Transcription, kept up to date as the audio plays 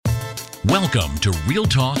Welcome to Real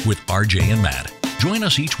Talk with RJ and Matt. Join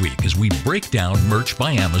us each week as we break down merch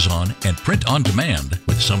by Amazon and print on demand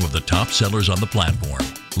with some of the top sellers on the platform.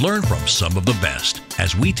 Learn from some of the best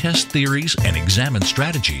as we test theories and examine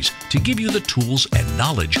strategies to give you the tools and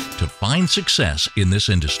knowledge to find success in this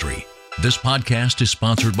industry. This podcast is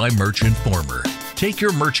sponsored by Merch Informer. Take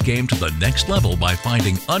your merch game to the next level by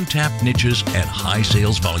finding untapped niches and high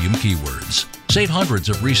sales volume keywords. Save hundreds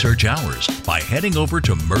of research hours by heading over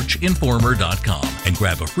to merchinformer.com and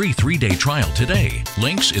grab a free 3-day trial today.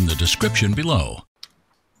 Links in the description below.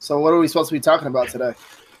 So what are we supposed to be talking about today?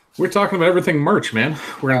 We're talking about everything merch, man.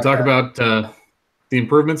 We're going to talk about the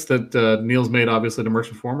improvements that Neil's made, obviously, to Merch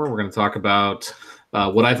Informer. We're going to talk about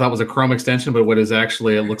what I thought was a Chrome extension, but what is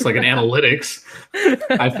actually, it looks like an analytics.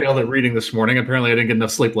 I failed at reading this morning. Apparently, I didn't get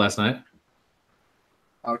enough sleep last night.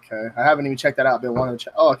 Okay, I haven't even checked that out. I've been wanting to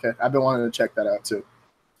check. Oh, okay, I've been wanting to check that out too.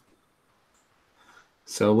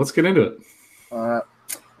 So let's get into it. All right.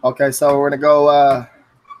 Okay, so we're gonna go.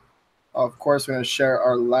 Of course, we're gonna share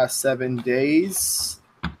our last 7 days.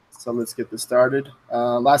 So let's get this started.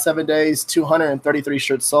 Last 7 days, 233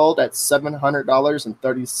 shirts sold at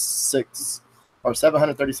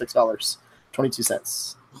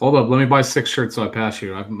 $736.22. Hold up, let me buy 6 shirts so I pass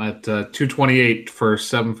you. I'm at 228 for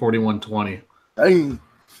 741.20. Dang.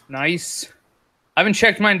 Nice. I haven't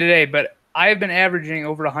checked mine today, but I've been averaging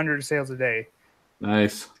over 100 sales a day.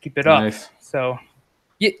 Nice. Keep it up. So,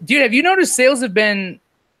 yeah, dude, have you noticed sales have been,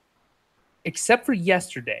 except for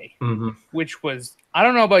yesterday, which was, I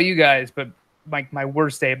don't know about you guys, but my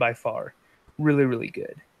worst day by far. Really, really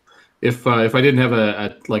good. If I didn't have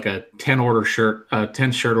a 10 shirt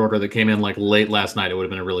order that came in like late last night, it would have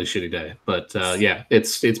been a really shitty day. But yeah,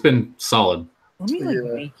 it's been solid. Let me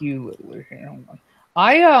make you littler here. Hold on.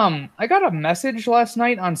 I got a message last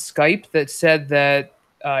night on Skype that said that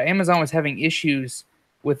Amazon was having issues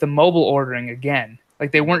with the mobile ordering again.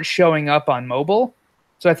 Like they weren't showing up on mobile.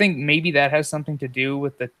 So I think maybe that has something to do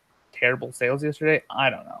with the terrible sales yesterday. I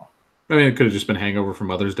don't know. I mean, it could have just been hangover from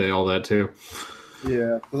Mother's Day, all that too.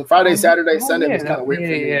 Yeah. Well, Friday, Saturday, Sunday was kind of weird for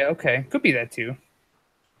me. Yeah, okay. Could be that too.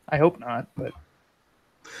 I hope not, but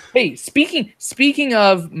hey, speaking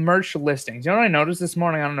of merch listings, you know what I noticed this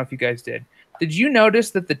morning? I don't know if you guys did. Did you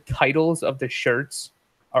notice that the titles of the shirts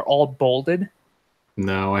are all bolded?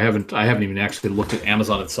 No, I haven't even actually looked at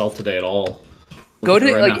Amazon itself today at all. Go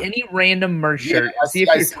to any random merch shirt. See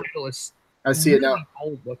if your title is. I see it now.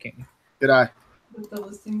 Bold looking. Good eye. The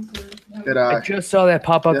listings are, Good eye. I just saw that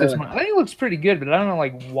pop up this morning. I think it looks pretty good, but I don't know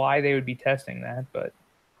why they would be testing that. But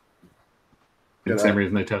the same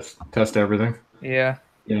reason they test everything. Yeah.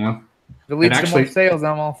 You know, if it leads to more sales,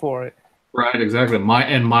 I'm all for it. Right, exactly.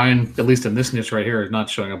 Mine, at least in this niche right here, is not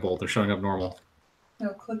showing up bold. They're showing up normal. No,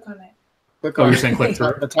 click on it. You're saying click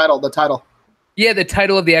through? The title. Yeah, the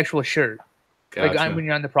title of the actual shirt. Gotcha. Like when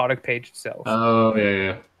you're on the product page itself. Oh,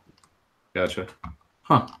 yeah. Gotcha.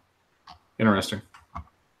 Huh. Interesting.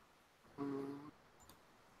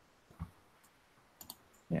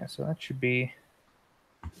 Yeah, so that should be.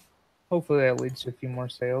 Hopefully that leads to a few more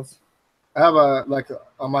sales. I have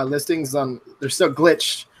on my listings they're still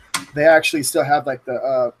glitched. They actually still have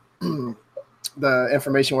the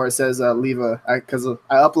information where it says because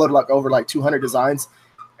I uploaded over 200 designs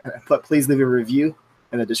and I put please leave a review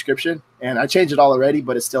in the description, and I changed it all already,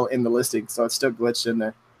 but it's still in the listing, so it's still glitched in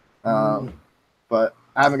there. But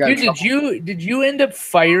I haven't got. Dude, did you end up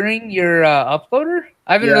firing your uploader?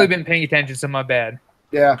 I haven't really been paying attention, so my bad.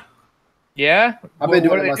 Yeah. Yeah. I've been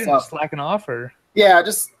doing it myself. Just slacking off, or? Yeah,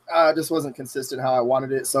 just wasn't consistent how I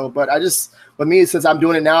wanted it. So, but with me, since I'm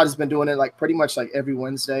doing it now, I've just been doing it pretty much every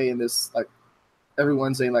Wednesday and every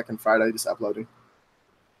Wednesday and Friday, just uploading.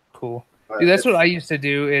 Cool. Dude, that's what I used to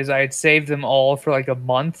do. Is I'd save them all for a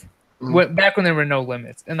month, back when there were no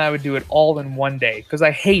limits, and I would do it all in one day because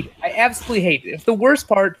I hate it. I absolutely hate it. If the worst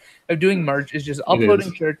part of doing merch is just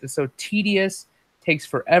uploading shirts, it's so tedious, takes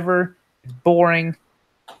forever, it's boring.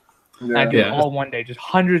 Yeah. I do it all one day, just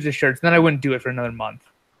hundreds of shirts. Then I wouldn't do it for another month.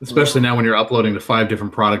 Especially now when you're uploading to 5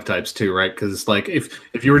 different product types too, right? Because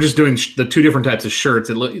if you were just doing the 2 different types of shirts,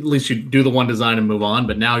 at least you do the one design and move on.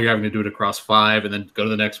 But now you're having to do it across 5 and then go to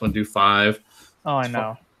the next one, do 5. Oh, I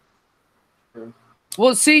know.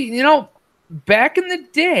 Well, see, back in the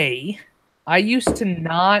day, I used to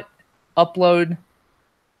not upload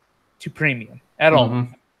to premium at all.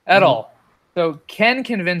 At all. So Ken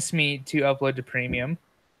convinced me to upload to premium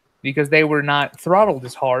because they were not throttled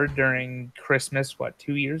as hard during Christmas,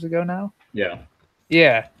 2 years ago now? Yeah.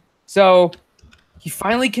 Yeah. So he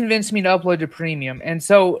finally convinced me to upload to premium. And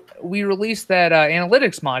so we released that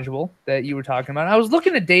analytics module that you were talking about. I was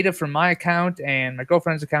looking at data from my account and my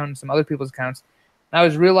girlfriend's account and some other people's accounts. And I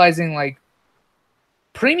was realizing like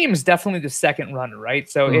premium is definitely the second runner, right?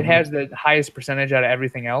 So it has the highest percentage out of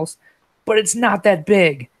everything else, but it's not that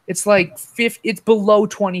big. It's like it's below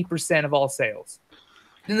 20% of all sales.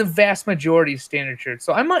 And the vast majority is standard shirts.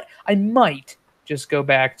 So I might just go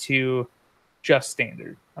back to just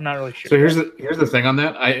standard. I'm not really sure. So here's the thing on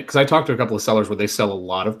that. Because I talked to a couple of sellers where they sell a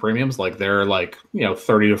lot of premiums, like they're like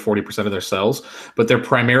 30 to 40% of their sales, but they're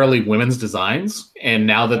primarily women's designs. And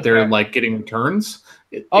now that they're like getting returns,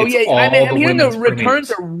 I'm hearing the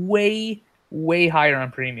returns premiums. are way higher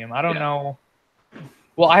on premium. I don't know.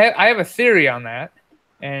 Well, I have a theory on that,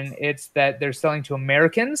 and it's that they're selling to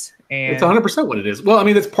Americans, and it's 100% what it is. Well, I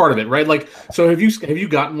mean, that's part of it, right? Like, so have you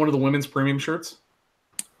gotten one of the women's premium shirts?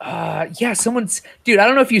 Yeah, dude, I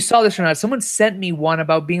don't know if you saw this or not. Someone sent me one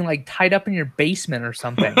about being like tied up in your basement or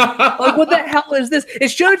something. Like, what the hell is this? It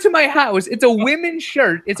showed it to my house. It's a women's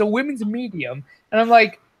shirt. It's a women's medium. And I'm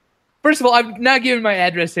like, first of all, I'm not giving my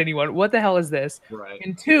address to anyone. What the hell is this? Right.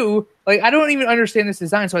 And two, like, I don't even understand this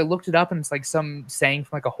design. So I looked it up, and it's like some saying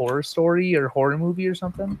from like a horror story or horror movie or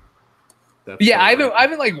something. I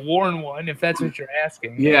haven't like worn one, if that's what you're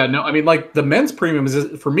asking. Yeah, no, I mean, like the men's premium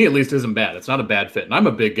is, for me at least, isn't bad. It's not a bad fit, and I'm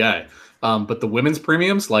a big guy. But the women's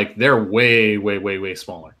premiums, like, they're way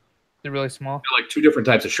smaller. They're really small. They're like two different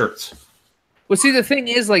types of shirts. Well, see, the thing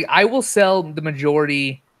is, like, I will sell the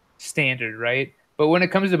majority standard, right? But when it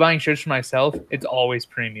comes to buying shirts for myself, it's always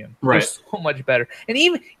premium. Right. They're so much better. And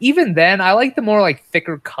even then, I like the more like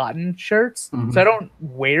thicker cotton shirts. So I don't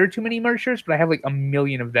wear too many merch shirts, but I have like a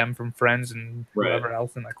million of them from friends and whoever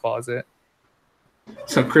else in my closet.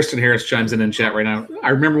 So Kristen Harris chimes in chat right now. I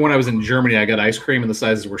remember when I was in Germany, I got ice cream and the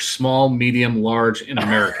sizes were small, medium, large, and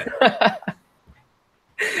American.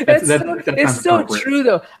 It's so true,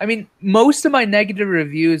 though. I mean, most of my negative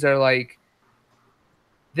reviews are like,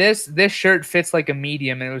 this shirt fits like a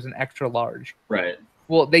medium and it was an extra large. Right.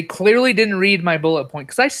 Well, they clearly didn't read my bullet point,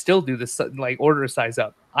 because I still do this, like, order a size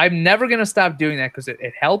up. I'm never going to stop doing that because it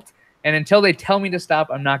helped. And until they tell me to stop,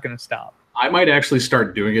 I'm not going to stop. I might actually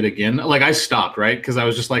start doing it again. Like, I stopped, right? Because I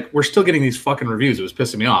was just like, we're still getting these fucking reviews. It was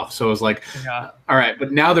pissing me off. So I was like, all right.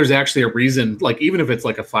 But now there's actually a reason, like, even if it's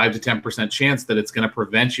like a 5 to 10% chance that it's going to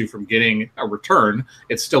prevent you from getting a return,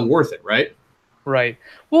 it's still worth it, right? Right.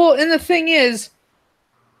 Well, and the thing is,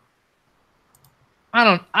 I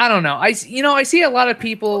don't know. I see a lot of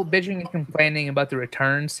people bitching and complaining about the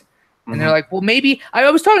returns. And they're like, well, maybe I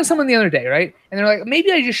was talking to someone the other day, right? And they're like, maybe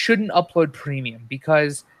I just shouldn't upload premium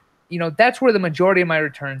because, that's where the majority of my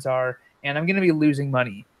returns are, and I'm going to be losing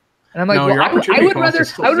money. And I'm like, I would rather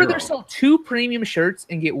sell 2 premium shirts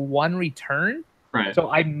and get 1 return. Right. So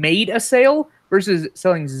I made a sale versus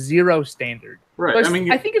selling 0 standard. Right. But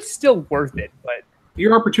I think it's still worth it, but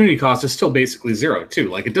your opportunity cost is still basically 0 too.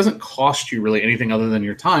 Like, it doesn't cost you really anything other than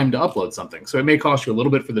your time to upload something. So it may cost you a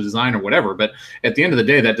little bit for the design or whatever, but at the end of the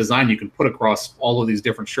day, that design you can put across all of these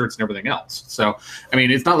different shirts and everything else. So, I mean,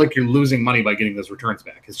 it's not like you're losing money by getting those returns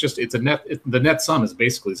back. It's just, the net sum is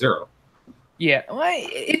basically 0. Yeah, well,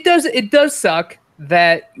 it does suck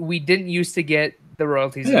that we didn't used to get the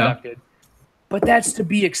royalties deducted. But that's to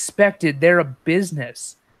be expected. They're a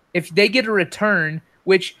business. If they get a return,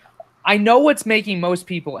 which I know what's making most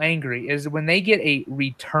people angry is when they get a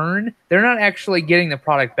return, they're not actually getting the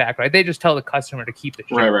product back, right? They just tell the customer to keep the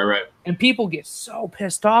shirt. Right. And people get so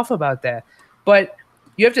pissed off about that. But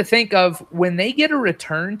you have to think of when they get a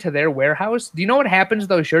return to their warehouse, do you know what happens to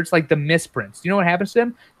those shirts? Like the misprints. Do you know what happens to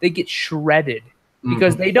them? They get shredded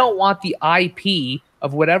because they don't want the IP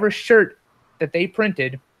of whatever shirt that they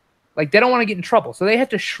printed. Like, they don't want to get in trouble. So they have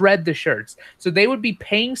to shred the shirts. So they would be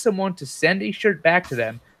paying someone to send a shirt back to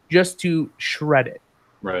them just to shred it.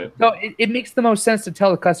 Right. So it makes the most sense to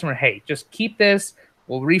tell the customer, hey, just keep this.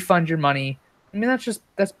 We'll refund your money. I mean,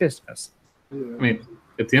 that's business. I mean,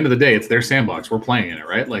 at the end of the day, it's their sandbox. We're playing in it,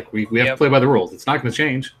 right? Like, we have to play by the rules. It's not going to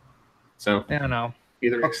change. So I don't know.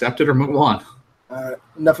 Either accept it or move on.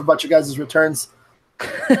 Enough about your guys' returns.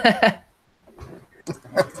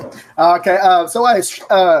 Okay.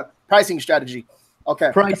 So pricing strategy.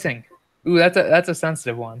 Okay. Pricing. Ooh, that's a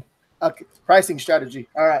sensitive one. Okay. Pricing strategy.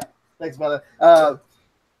 All right. Thanks, brother.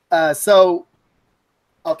 So,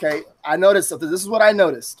 okay. I noticed something. This is what I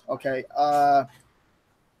noticed. Okay.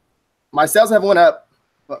 My sales have went up,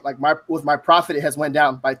 but like my profit, it has went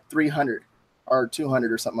down by 300 or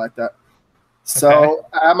 200 or something like that. So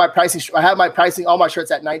I have my pricing, all my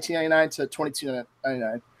shirts at $19.99 to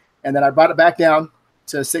 $22.99. And then I brought it back down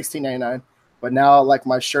to $16.99. But now, like,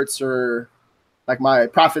 my shirts are, like, my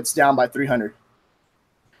profit's down by 300.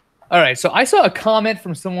 All right. So I saw a comment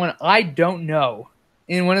from someone I don't know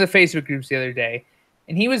in one of the Facebook groups the other day.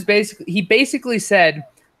 And he basically said,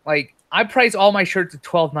 like, I price all my shirts at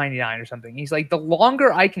 $12.99 or something. He's like, the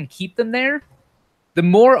longer I can keep them there, the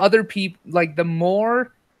more other people, like the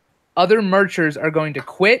more other merchers are going to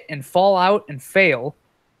quit and fall out and fail,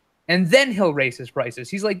 and then he'll raise his prices.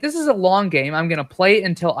 He's like, this is a long game. I'm going to play it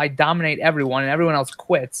until I dominate everyone and everyone else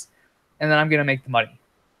quits, and then I'm going to make the money.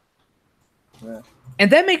 Yeah.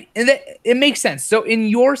 And it makes sense. So in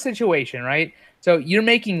your situation, right? So you're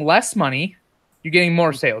making less money, you're getting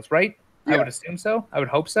more sales, right? Yeah. I would assume so. I would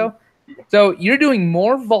hope so. So you're doing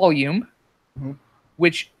more volume,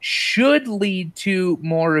 which should lead to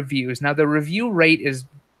more reviews. Now the review rate is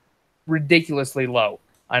ridiculously low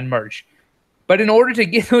on merch. But in order to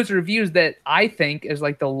get those reviews that I think is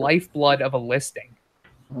like the lifeblood of a listing,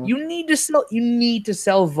 you need to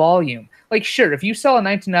sell volume. Like, sure, if you sell a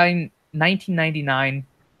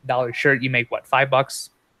 $19.99 shirt, you make what, $5?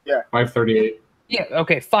 Yeah, $5.38. Yeah,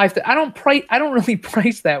 okay, I don't really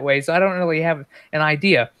price that way, so I don't really have an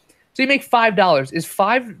idea. So you make $5. Is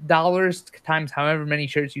 $5 times however many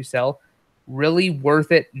shirts you sell really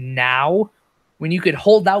worth it now, when you could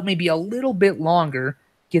hold out maybe a little bit longer,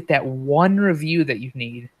 get that one review that you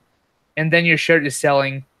need, and then your shirt is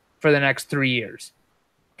selling for the next 3 years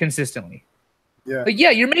consistently? yeah, Like, yeah,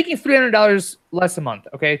 you're making $300 less a month.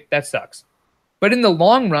 Okay, that sucks. But in the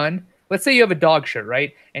long run, let's say you have a dog shirt,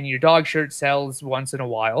 right? And your dog shirt sells once in a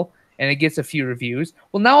while and it gets a few reviews.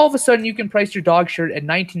 Well, now all of a sudden you can price your dog shirt at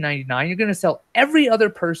 $19.99. You're going to sell every other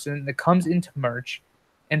person that comes into merch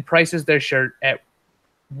and prices their shirt at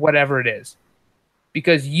whatever it is,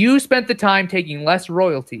 because you spent the time taking less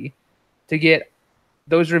royalty to get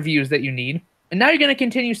those reviews that you need, and now you're going to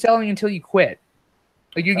continue selling until you quit.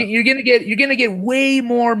 Like you're going to get way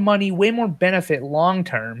more money, way more benefit long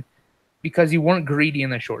term, because you weren't greedy in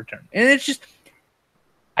the short term. And it's just,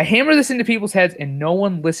 I hammer this into people's heads, and no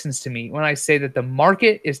one listens to me when I say that the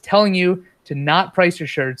market is telling you to not price your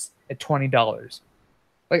shirts at $20.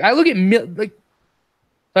 Like, I look at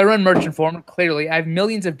I run Merchant Forum. Clearly, I have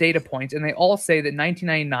millions of data points, and they all say that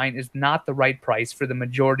 $19.99 is not the right price for the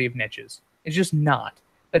majority of niches. It's just not.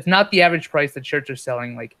 That's not the average price that shirts are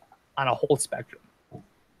selling, like, on a whole spectrum.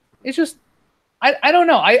 It's just, I don't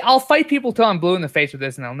know. I'll fight people till I'm blue in the face with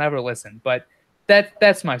this, and they'll never listen. But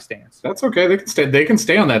that's my stance. That's okay. They can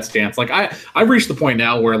stay on that stance. Like, I've reached the point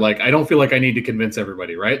now where, like, I don't feel like I need to convince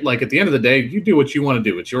everybody, right? Like, at the end of the day, you do what you want to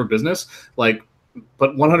do. It's your business. Like,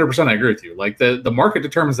 but 100% I agree with you. Like, the market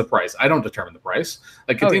determines the price. I don't determine the price.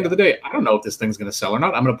 Like, at the end of the day, I don't know if this thing's going to sell or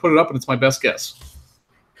not. I'm going to put it up, and it's my best guess.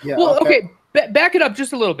 yeah. Well, okay. Back it up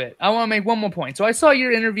just a little bit. I want to make one more point. So I saw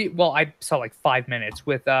your interview. Well, I saw like 5 minutes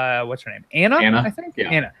with what's her name? Anna, I think. Yeah.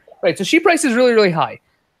 Anna. Right. So she prices really, really high.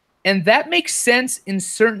 And that makes sense in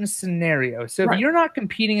certain scenarios. So if you're not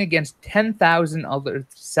competing against 10,000 other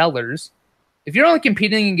sellers, if you're only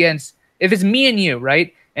competing against, if it's me and you,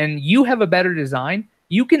 right, and you have a better design,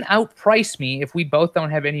 you can outprice me if we both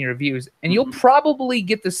don't have any reviews, and you'll probably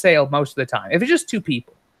get the sale most of the time, if it's just two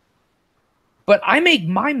people. But I make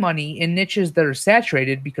my money in niches that are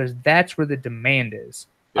saturated because that's where the demand is.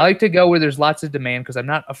 I like to go where there's lots of demand because I'm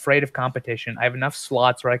not afraid of competition. I have enough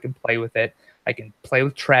slots where I can play with it. I can play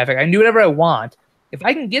with traffic. I can do whatever I want. If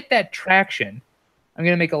I can get that traction, I'm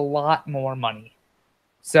going to make a lot more money.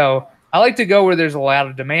 So I like to go where there's a lot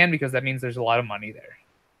of demand because that means there's a lot of money there.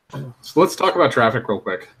 So let's talk about traffic real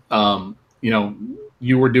quick.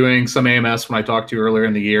 You were doing some AMS when I talked to you earlier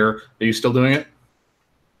in the year. Are you still doing it?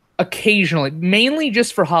 Occasionally, mainly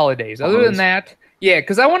just for holidays. Other than that, yeah,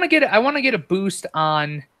 because I want to get a boost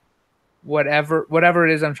on whatever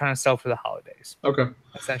it is I'm trying to sell for the holidays. Okay.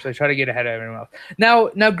 Essentially, try to get ahead of everyone else.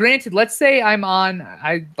 Now, granted, let's say I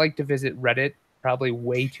like to visit Reddit probably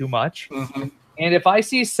way too much, and if I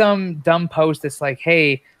see some dumb post that's like,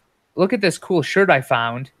 "Hey, look at this cool shirt I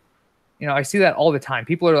found," I see that all the time.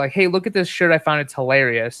 People are like, "Hey, look at this shirt I found. It's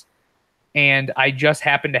hilarious." And I just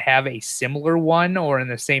happen to have a similar one or in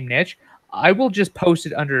the same niche, I will just post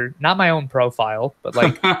it under not my own profile, but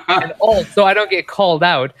like an alt, so I don't get called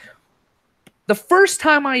out. The first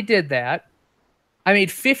time I did that, I made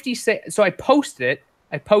 50 sales. So I posted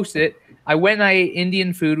it. I went and I ate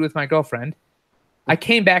Indian food with my girlfriend. I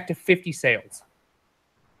came back to 50 sales.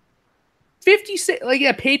 50 sales, like,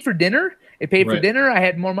 yeah, paid for dinner. It paid for dinner. I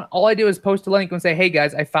had more money. All I did was post a link and say, "Hey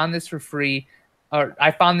guys, I found this for free. Or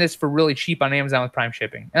I found this for really cheap on Amazon with Prime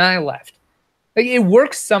shipping," and I left. Like, it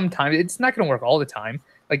works sometimes. It's not going to work all the time.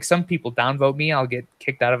 Like, some people downvote me. I'll get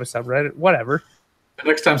kicked out of a subreddit, whatever. The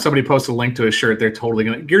next time somebody posts a link to a shirt, they're totally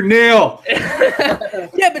going to, "Your nail."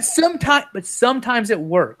 Yeah, but sometimes it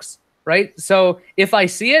works, right? So if I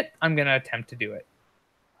see it, I'm going to attempt to do it.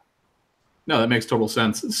 No, that makes total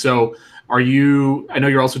sense. So I know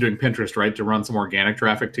you're also doing Pinterest, right, to run some organic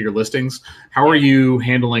traffic to your listings. How are you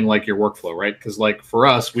handling like your workflow, right? Because like for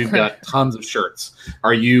us, we've got tons of shirts.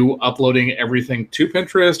 Are you uploading everything to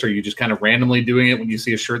Pinterest? Or are you just kind of randomly doing it when you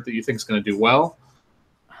see a shirt that you think is going to do well?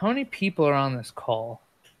 How many people are on this call?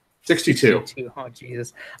 62. Oh,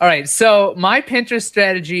 Jesus. All right. So my Pinterest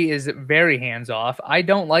strategy is very hands-off. I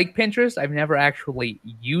don't like Pinterest. I've never actually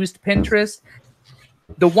used Pinterest.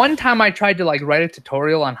 The one time I tried to like write a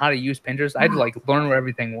tutorial on how to use Pinterest, I had to like learn where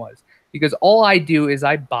everything was, because all I do is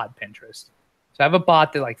I bot Pinterest. So I have a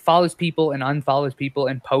bot that like follows people and unfollows people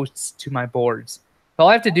and posts to my boards. So all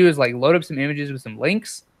I have to do is like load up some images with some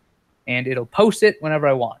links, and it'll post it whenever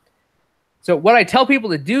I want. So what I tell people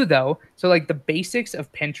to do, though, so like the basics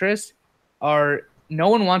of Pinterest are no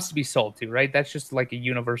one wants to be sold to, right? That's just like a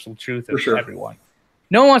universal truth of everyone.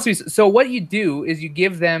 No one wants to be. So what you do is you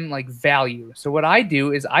give them like value. So what I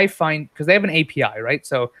do is I find, because they have an API, right?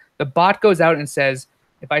 So the bot goes out and says,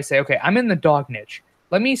 if I say, okay, I'm in the dog niche,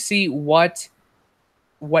 let me see what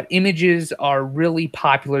images are really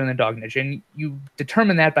popular in the dog niche. And you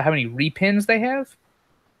determine that by how many repins they have.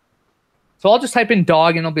 So I'll just type in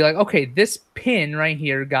dog and it'll be like, okay, this pin right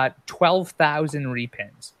here got 12,000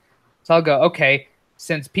 repins. So I'll go, okay,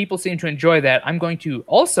 since people seem to enjoy that, I'm going to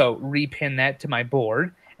also repin that to my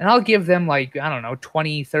board. And I'll give them like, I don't know,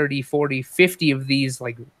 20, 30, 40, 50 of these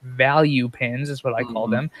like value pins is what I call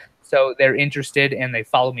them. So they're interested and they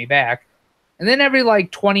follow me back. And then every like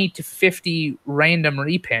 20 to 50 random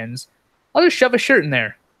repins, I'll just shove a shirt in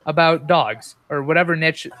there about dogs or whatever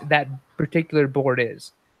niche that particular board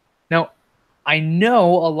is. Now, I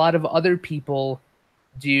know a lot of other people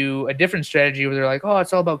do a different strategy where they're like, oh,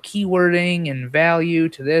 it's all about keywording and value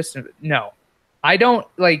to this. No, I don't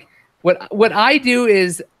like what I do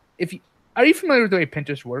is are you familiar with the way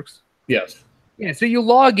Pinterest works? Yes. Yeah. So you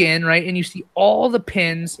log in, right? And you see all the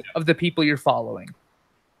pins of the people you're following.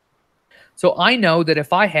 So I know that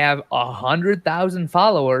if I have 100,000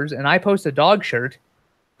 followers and I post a dog shirt,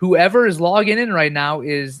 whoever is logging in right now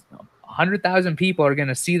is 100,000 people are going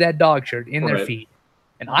to see that dog shirt in their feed.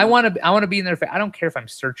 And I want to be in their feed. I don't care if I'm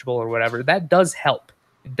searchable or whatever. That does help.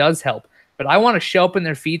 It does help. But I want to show up in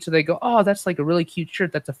their feed so they go, oh, that's like a really cute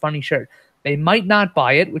shirt. That's a funny shirt. They might not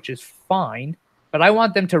buy it, which is fine. But I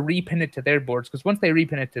want them to repin it to their boards, because once they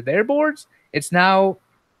repin it to their boards, it's now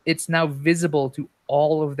visible to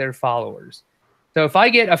all of their followers. So if I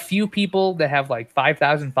get a few people that have like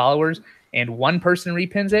 5,000 followers and one person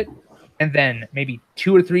repins it, and then maybe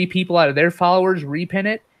 2 or 3 people out of their followers repin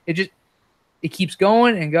it, it keeps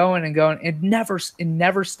going and going and going. It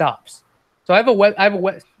never stops. So I have a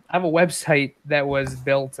website that was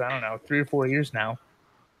built, I don't know, 3 or 4 years now.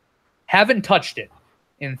 Haven't touched it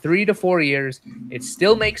in 3 to 4 years. It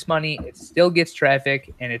still makes money. It still gets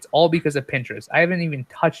traffic, and it's all because of Pinterest. I haven't even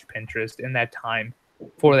touched Pinterest in that time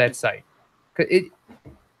for that site.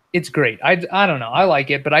 It's great. I don't know. I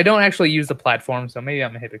like it, but I don't actually use the platform, so maybe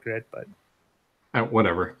I'm a hypocrite, but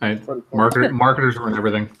whatever. Marketers run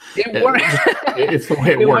everything. It works. It's the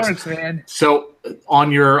way it works, man. So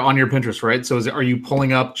on your Pinterest, right? So are you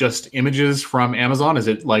pulling up just images from Amazon?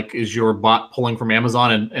 Is your bot pulling from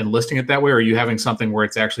Amazon and listing it that way, or are you having something where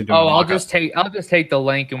it's actually doing? I'll just take the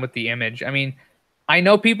link and with the image. I mean, I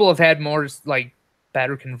know people have had more like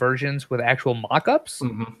better conversions with actual mock-ups.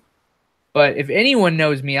 Mm-hmm. But if anyone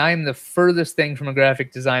knows me, I am the furthest thing from a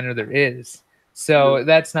graphic designer there is. So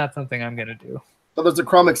that's not something I'm going to do. So there's a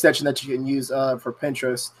Chrome extension that you can use for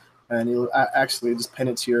Pinterest, and it'll actually just pin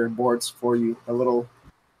it to your boards for you.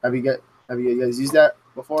 Have you guys used that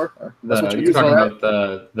before? You're talking about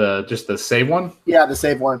the save one? Yeah, the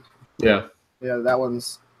save one. Yeah. Yeah, that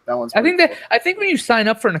one's. I think when you sign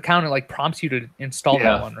up for an account, it like prompts you to install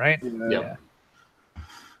that one, right? Yeah.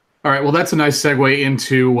 All right, well, that's a nice segue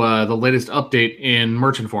into the latest update in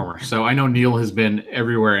Merch Informer. So I know Neil has been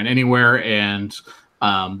everywhere and anywhere, and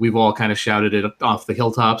we've all kind of shouted it off the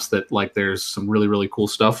hilltops that like there's some really, really cool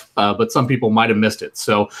stuff, but some people might have missed it.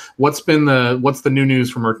 So what's the new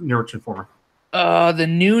news from Merch Informer? The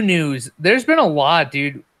new news. There's been a lot,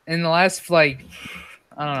 dude. In the last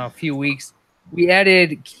a few weeks, we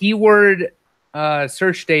added keyword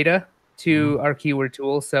search data to our keyword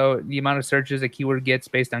tool. So the amount of searches a keyword gets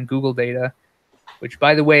based on Google data, which,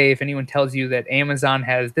 by the way, if anyone tells you that Amazon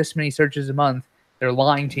has this many searches a month, they're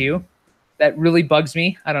lying to you. That really bugs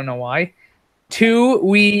me. I don't know why. 2,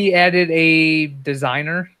 we added a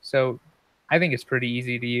designer. So I think it's pretty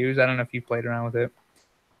easy to use. I don't know if you played around with it.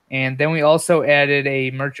 And then we also added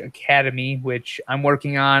a Merch Academy, which I'm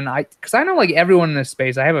working on. Because I know like everyone in this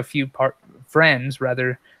space. I have a few friends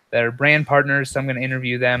that are brand partners, so I'm going to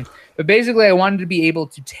interview them. But basically, I wanted to be able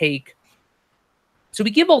to take So we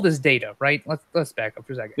give all this data, right? Let's back up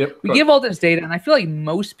for a second. Yep, we give all this data, and I feel like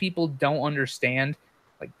most people don't understand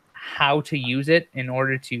like how to use it in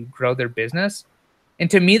order to grow their business. And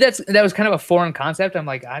to me, that was kind of a foreign concept. I'm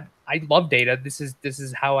like, I love data. This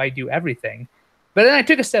is how I do everything. But then I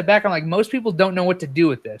took a step back. I'm like, most people don't know what to do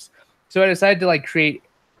with this. So I decided to like create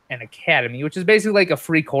an academy, which is basically like a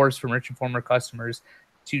free course for Merch Informer customers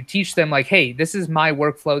to teach them like, hey, this is my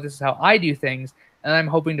workflow. This is how I do things. And I'm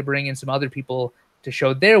hoping to bring in some other people to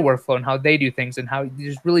show their workflow and how they do things and how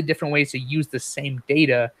there's really different ways to use the same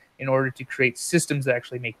data in order to create systems that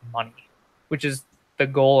actually make money, which is the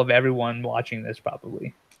goal of everyone watching this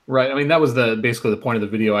probably. Right. I mean, that was basically the point of the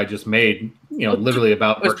video I just made, literally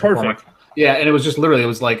about it was perfect. Yeah. And it was just literally, it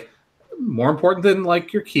was like more important than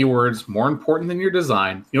like your keywords, more important than your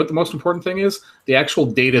design. You know what the most important thing is? The actual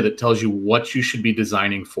data that tells you what you should be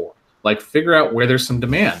designing for. Like, figure out where there's some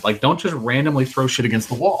demand. Like, don't just randomly throw shit against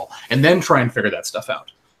the wall and then try and figure that stuff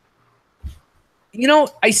out.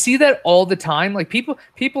 I see that all the time. Like,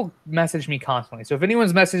 people message me constantly. So if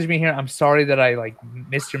anyone's messaged me here, I'm sorry that I like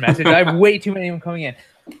missed your message. I have way too many of them coming in.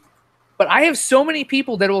 But I have so many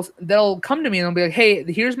people that'll come to me and they'll be like, "Hey,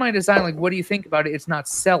 here's my design. Like, what do you think about it? It's not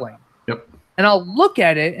selling." Yep. And I'll look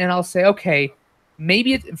at it and I'll say, "Okay,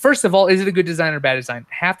 maybe first of all, is it a good design or bad design?"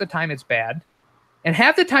 Half the time it's bad. And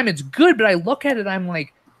half the time it's good, but I look at it, I'm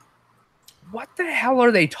like, what the hell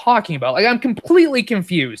are they talking about? Like, I'm completely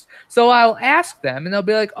confused. So I'll ask them, and they'll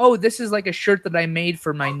be like, oh, this is like a shirt that I made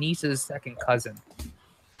for my niece's second cousin.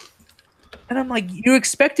 And I'm like, you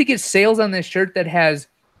expect to get sales on this shirt that has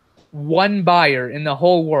one buyer in the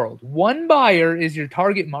whole world. One buyer is your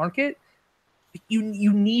target market. You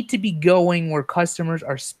need to be going where customers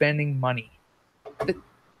are spending money.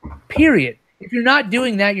 Period. If you're not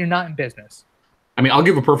doing that, you're not in business. I mean, I'll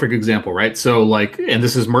give a perfect example, right? So, like, and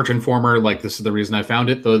this is Merch Informer, like, this is the reason I found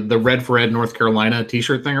it, the Red for Ed North Carolina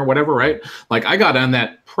t-shirt thing or whatever, right? Like, I got on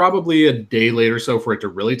that probably a day later or so for it to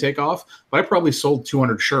really take off, but I probably sold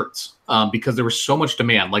 200 shirts because there was so much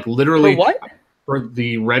demand. Like, literally, for what? For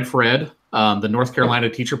the Red for Ed, the North Carolina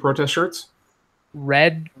teacher protest shirts.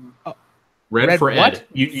 Red for what? Ed.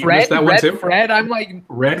 You Fred? missed that one too? Fred, I'm like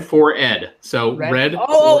Red for Ed. So Red for Ed.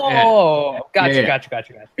 Oh,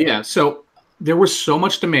 gotcha. Yeah, so there was so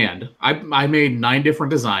much demand. I made 9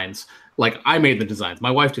 different designs. Like, I made the designs.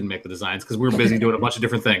 My wife didn't make the designs because we were busy doing a bunch of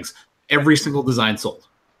different things. Every single design sold.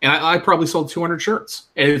 And I probably sold 200 shirts.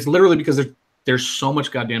 And it's literally because there's so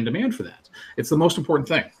much goddamn demand for that. It's the most important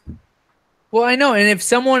thing. Well, I know. And if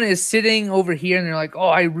someone is sitting over here and they're like, oh,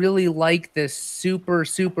 I really like this super,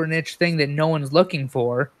 super niche thing that no one's looking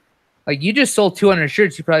for. Like, you just sold 200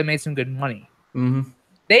 shirts. You probably made some good money. Mm-hmm.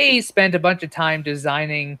 They spent a bunch of time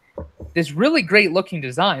designing this really great looking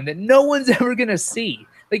design that no one's ever going to see.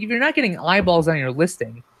 Like, if you're not getting eyeballs on your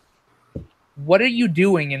listing, what are you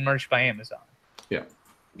doing in Merch by Amazon? Yeah.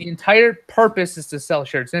 The entire purpose is to sell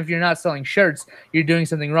shirts. And if you're not selling shirts, you're doing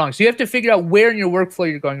something wrong. So you have to figure out where in your workflow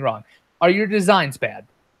you're going wrong. Are your designs bad?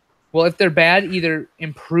 Well, if they're bad, either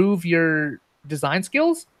improve your design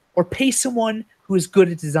skills or pay someone who is good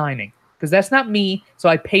at designing. Because that's not me, so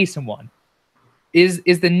I pay someone. Is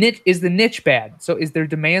the niche bad? So is there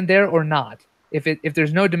demand there or not? If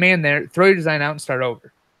there's no demand there, throw your design out and start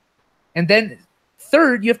over. And then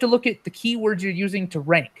third, you have to look at the keywords you're using to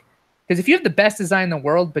rank. Because if you have the best design in the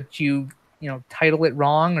world, but you title it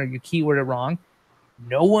wrong or you keyword it wrong,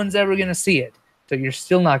 no one's ever going to see it. So you're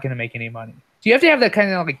still not going to make any money. So you have to have that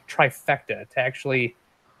kind of like trifecta to actually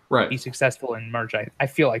be successful in merch. I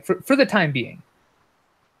feel like for the time being.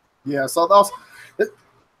 Yeah. So those,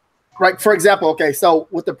 right. For example, okay. So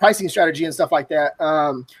with the pricing strategy and stuff like that,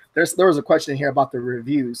 there was a question here about the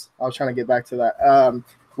reviews. I was trying to get back to that.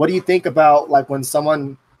 What do you think about like when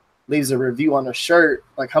someone leaves a review on a shirt?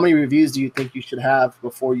 Like, how many reviews do you think you should have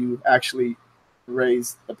before you actually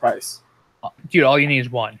raise the price? Dude, all you need is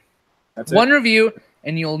one. That's one review,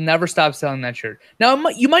 and you'll never stop selling that shirt. Now,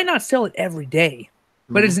 you might not sell it every day,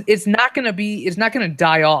 but it's not going to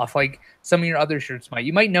die off like some of your other shirts might.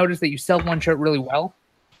 You might notice that you sell one shirt really well,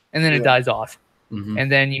 and then it dies off,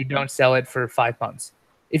 and then you don't sell it for 5 months.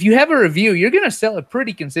 If you have a review, you're going to sell it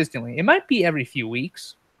pretty consistently. It might be every few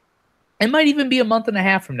weeks. It might even be a month and a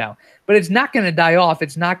half from now, but it's not going to die off.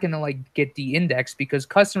 It's not going to like get de-indexed because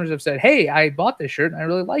customers have said, hey, I bought this shirt and I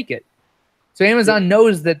really like it. So Amazon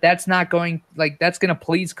knows that that's going to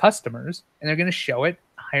please customers, and they're going to show it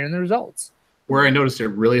higher in the results. Where I noticed it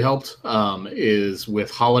really helped is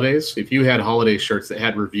with holidays. If you had holiday shirts that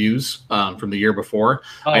had reviews from the year before,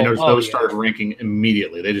 I noticed those started ranking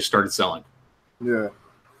immediately. They just started selling. Yeah.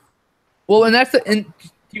 Well, and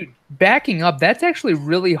dude, backing up, that's actually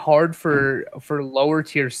really hard for lower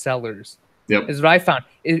tier sellers. Yep. Is what I found.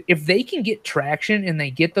 If they can get traction and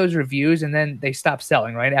they get those reviews and then they stop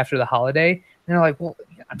selling right after the holiday, and they're like, well,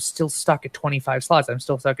 I'm still stuck at 25 slots. I'm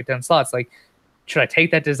still stuck at 10 slots. Like, should I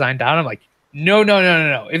take that design down? I'm like, no.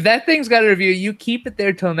 If that thing's got a review, you keep it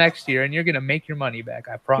there till next year and you're going to make your money back.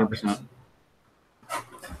 I promise. 100%.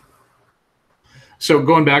 So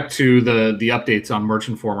going back to the updates on Merch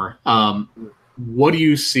Informer, what do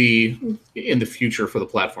you see in the future for the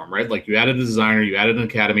platform, right? Like you added a designer, you added an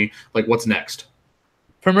academy. Like what's next?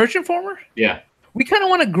 For Merch Informer? Yeah. We kind of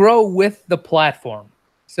want to grow with the platform.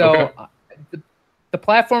 So Okay. the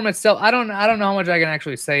platform itself, I don't know how much I can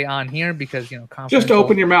actually say on here because, Just confidential.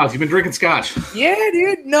 open your mouth. You've been drinking scotch. Yeah,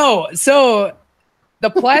 dude. No. So the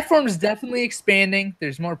platform is definitely expanding.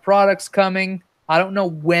 There's more products coming. I don't know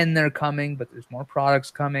when they're coming, but there's more products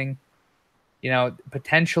coming.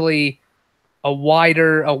 Potentially a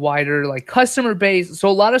wider like customer base. So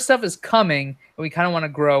a lot of stuff is coming, and we kind of want to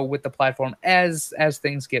grow with the platform as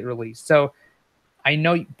things get released. So I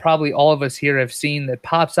know probably all of us here have seen that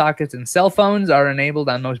pop sockets and cell phones are enabled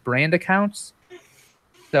on most brand accounts.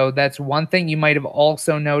 So that's one thing. You might have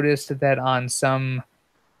also noticed that on some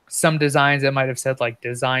designs that might have said like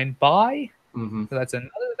designed by. Mm-hmm. So that's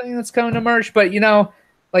another thing that's coming to merch. But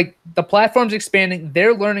like the platform's expanding,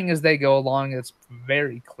 they're learning as they go along. It's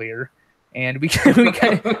very clear, and we kind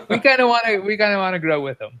of want to grow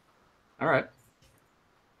with them. All right.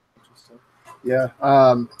 Yeah.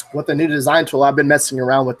 With the new design tool, I've been messing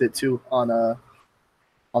around with it too on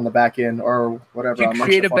the back end or whatever. Did you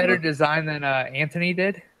create a better design than Anthony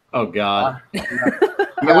did? Oh God.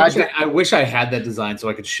 Yeah, I wish I had that design so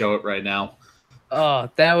I could show it right now. Oh,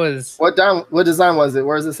 that was what design was it?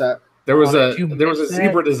 Where is this at? There was a Did you miss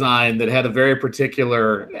zebra design that had a very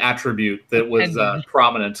particular attribute that was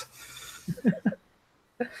prominent.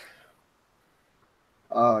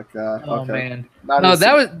 Oh God. Oh Okay. man. Not No, as-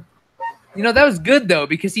 that was that was good though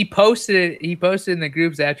because he posted in the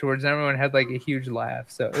groups afterwards and everyone had like a huge laugh.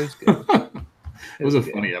 So it was good. It was a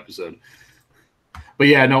funny episode. But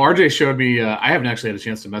yeah, no, RJ showed me I haven't actually had a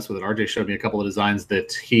chance to mess with it. RJ showed me a couple of designs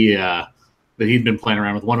that he'd been playing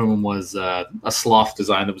around with. One of them was a sloth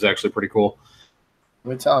design that was actually pretty cool.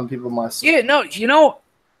 We're telling people my Yeah, no,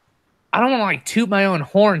 I don't want to like toot my own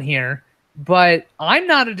horn here, but I'm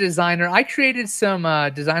not a designer. I created some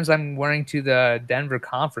designs I'm wearing to the Denver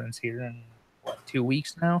conference here in 2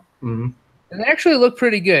 weeks now. Mm-hmm. And they actually look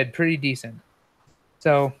pretty good, pretty decent.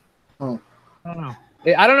 So, I don't know.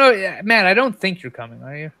 I don't know, Matt, I don't think you're coming,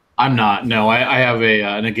 are you? I'm not. No, I have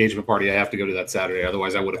an engagement party. I have to go to that Saturday.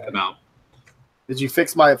 Otherwise, I would have come out. Did you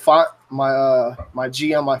fix my font, my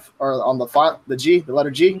G on the font, the G, the letter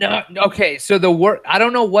G? No. Okay, so I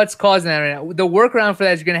don't know what's causing that right now. The workaround for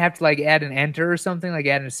that is you're gonna have to like add an enter or something, like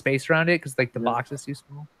add a space around it because like the box is too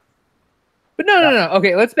small. But no.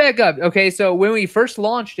 Okay, let's back up. Okay, so when we first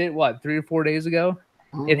launched it, 3 or 4 days ago,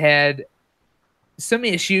 it had some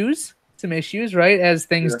issues, right? As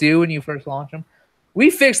things do when you first launch them. We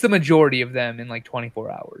fixed the majority of them in like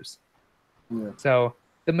 24 hours. Yeah. So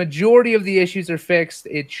the majority of the issues are fixed.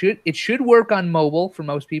 It should work on mobile for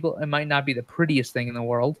most people. It might not be the prettiest thing in the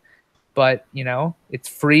world, but it's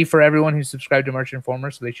free for everyone who's subscribed to Merch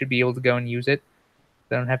Informer, so they should be able to go and use it.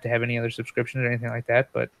 They don't have to have any other subscriptions or anything like that.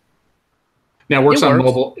 But now it works on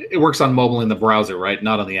mobile. It works on mobile in the browser, right?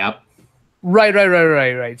 Not on the app.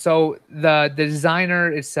 Right. So the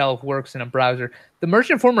designer itself works in a browser. The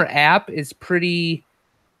Merch Informer app is pretty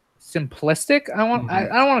simplistic. I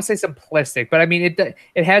don't want to say simplistic, but I mean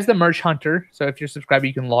it has the merch hunter. So if you're subscribed,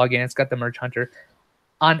 you can log in. It's got the merch hunter.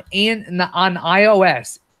 On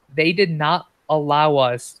iOS, they did not allow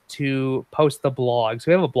us to post the blogs.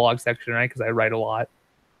 We have a blog section, right? Because I write a lot.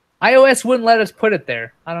 iOS wouldn't let us put it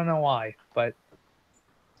there. I don't know why, but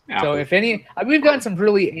so if we've gotten some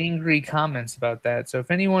really angry comments about that. So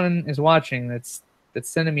if anyone is watching that's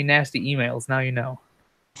sending me nasty emails, now you know.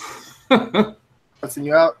 Cussing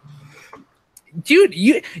you out? Dude,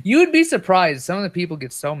 you would be surprised. Some of the people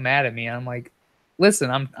get so mad at me. I'm like,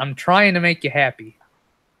 listen, I'm trying to make you happy.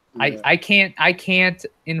 Yeah. I can't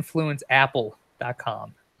influence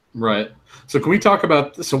Apple.com. Right. So can we talk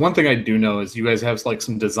about? So one thing I do know is you guys have like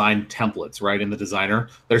some design templates, right, in the designer.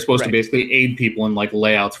 They're supposed to basically aid people in like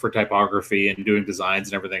layouts for typography and doing designs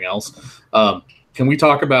and everything else. Can we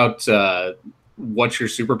talk about what's your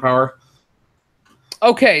superpower?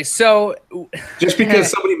 Okay, so just because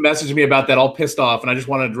somebody messaged me about that, all pissed off, and I just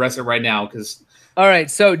want to address it right now because. All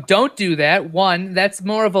right, so don't do that. One, that's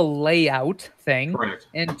more of a layout thing. Correct.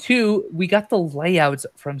 And two, we got the layouts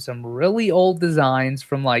from some really old designs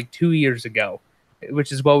from like 2 years ago,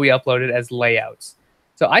 which is what we uploaded as layouts.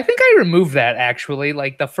 So I think I removed that actually,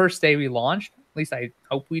 like the first day we launched. At least I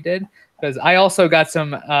hope we did. because I also got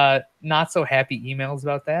some not so happy emails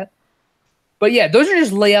about that. But yeah, those are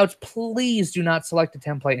just layouts. Please do not select a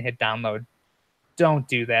template and hit download. Don't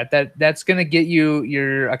do that. That's gonna get you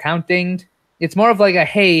your account dinged. It's more of like a,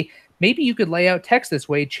 hey, maybe you could lay out text this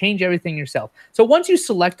way, change everything yourself. So once you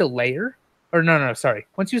select a layer, or no, sorry.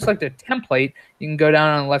 Once you select a template, you can go down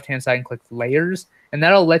on the left-hand side and click layers, and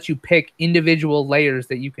that'll let you pick individual layers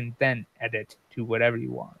that you can then edit to whatever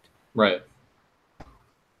you want. Right.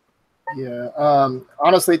 Yeah.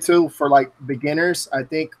 Honestly, too, for like beginners, I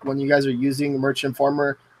think when you guys are using Merch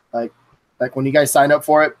Informer, like when you guys sign up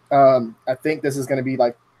for it, I think this is going to be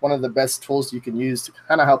like one of the best tools you can use to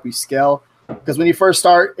kind of help you scale. Because when you first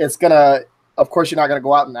start, it's gonna, of course, you're not gonna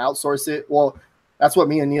go out and outsource it. Well, that's what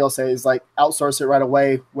me and Neil say is like outsource it right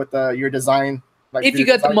away with your design. Like if you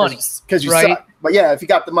got the money, because you right? suck. But yeah, if you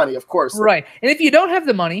got the money, of course. Right. And if you don't have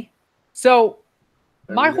the money, so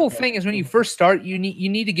my whole thing is when you first start, you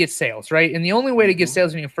need to get sales, right? And the only way to get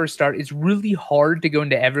sales when you first start, it's really hard to go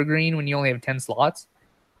into Evergreen when you only have 10 slots.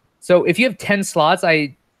 So if you have 10 slots,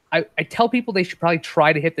 I tell people they should probably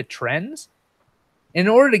try to hit the trends. In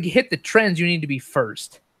order to hit the trends, you need to be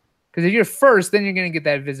first. Because if you're first, then you're going to get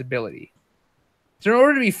that visibility. So in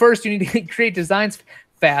order to be first, you need to create designs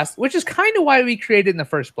fast, which is kind of why we created in the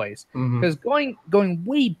first place. Because going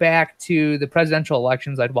way back to the presidential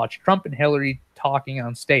elections, I'd watch Trump and Hillary talking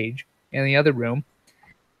on stage in the other room.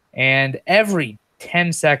 And every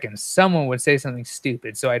 10 seconds, someone would say something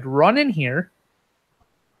stupid. So I'd run in here.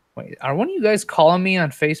 Wait, are one of you guys calling me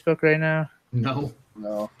on Facebook right now? No.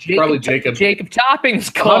 Probably Jacob. Jacob Topping is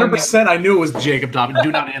calling 100%. I knew it was Jacob Topping.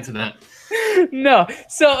 Do not answer that. No.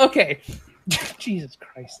 So, okay. Jesus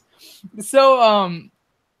Christ. So,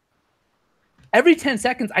 every 10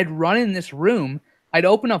 seconds, I'd run in this room. I'd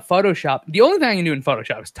open up Photoshop. The only thing I can do in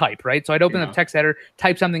Photoshop is type, right? So I'd open up text editor,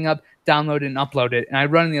 type something up, download it, and upload it, and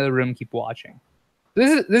I'd run in the other room and keep watching.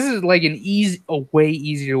 This is like a way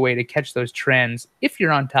easier way to catch those trends if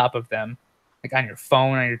you're on top of them, like on your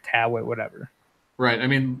phone, on your tablet, whatever. Right. I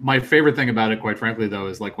mean, my favorite thing about it, quite frankly, though,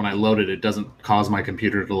 is like when I load it, it doesn't cause my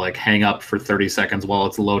computer to like hang up for 30 seconds while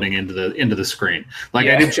it's loading into the screen. Like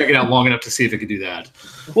I didn't check it out long enough to see if it could do that.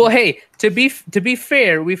 Well, hey, to be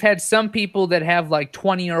fair, we've had some people that have like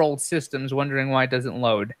 20-year-old systems wondering why it doesn't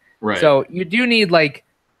load. Right. So you do need like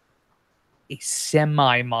a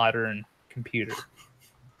semi-modern computer.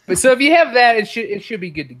 But so if you have that, it should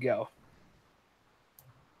be good to go.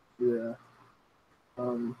 Yeah.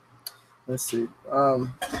 Let's see. All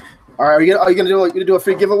right, are you gonna do a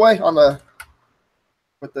free giveaway on you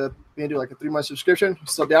gonna do like a 3-month subscription? You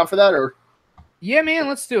still down for that or? Yeah, man,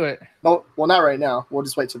 let's do it. No, well, not right now. We'll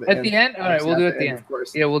just wait till the end. At the end? All right, we'll do it at the end. Of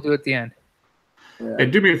course. Yeah, we'll do it at the end. Yeah. Hey,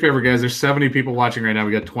 do me a favor, guys. There's 70 people watching right now.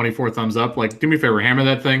 We got 24 thumbs up. Like, do me a favor, hammer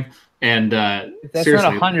that thing. And if that's seriously,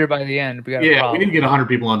 not 100 by the end, we got a problem. We need to get 100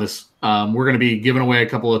 people on this. We're going to be giving away a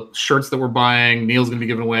couple of shirts that we're buying. Neil's going to be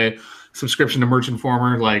giving away subscription to Merch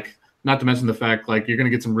Informer. Like, not to mention the fact, like, you're going to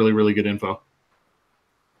get some really, really good info.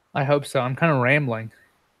 I hope so. I'm kind of rambling.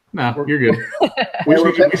 Nah, you're good. we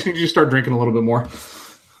just need you to start drinking a little bit more.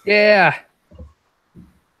 Yeah.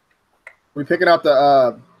 We're picking out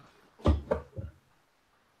the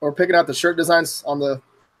shirt designs in the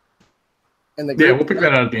group. Yeah, we'll pick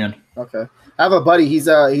that out at the end. Okay. I have a buddy. He's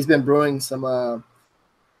been brewing some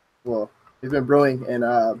he's been brewing and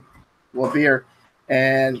beer,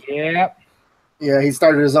 and he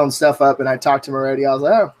started his own stuff up, and I talked to him already. I was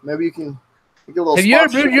like, oh, maybe you can get a little. Have you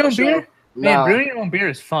ever brewed your own beer? Man, Nah. brewing your own beer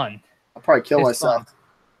is fun. I'll probably kill myself.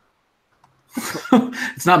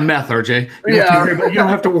 It's not meth, RJ. You don't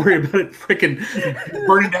have to worry about it freaking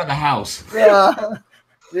burning down the house.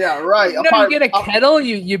 Yeah, right. You get a kettle,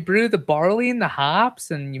 you brew the barley and the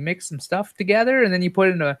hops, and you mix some stuff together, and then you put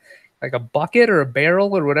it in a bucket or a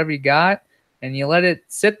barrel or whatever you got, and you let it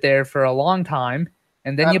sit there for a long time,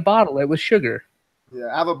 and then you bottle it with sugar. Yeah,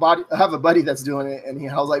 I have a buddy that's doing it, and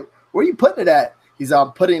I was like, "Where are you putting it at?" He's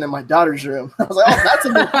putting it in my daughter's room. I was like, "Oh, that's a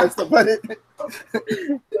good place to put it."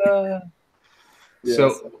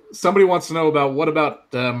 So somebody wants to know what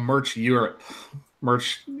about Merch Europe,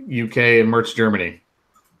 Merch UK, and Merch Germany?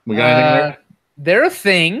 We got anything there? They're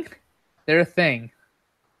a thing.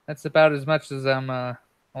 That's about as much as I'm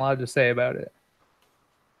allowed to say about it.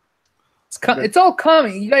 It's all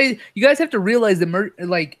coming. You guys have to realize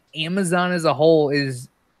that Amazon as a whole is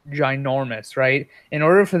ginormous, right? In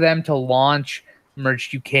order for them to launch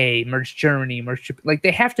Merch UK, Merch Germany,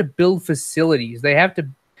 they have to build facilities. They have to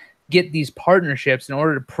get these partnerships in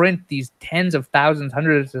order to print these tens of thousands,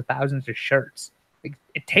 hundreds of thousands of shirts.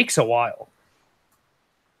 It takes a while.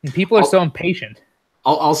 And people are so impatient.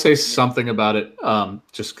 I'll say something about it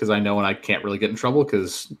just because I know and I can't really get in trouble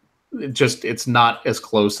because it's not as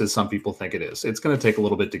close as some people think it is. It's going to take a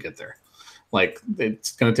little bit to get there. Like,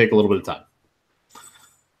 it's going to take a little bit of time.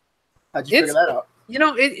 How'd you figure that out?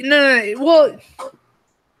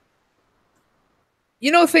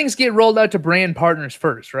 Well, things get rolled out to brand partners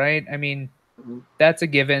first, right? I mean, that's a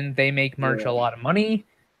given. They make merch a lot of money.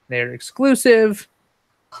 They're exclusive.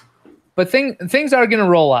 But things are going to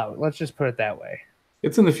roll out. Let's just put it that way.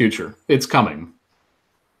 It's in the future. It's coming.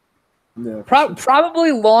 Yeah,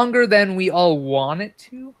 Probably longer than we all want it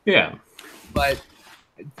to. Yeah. But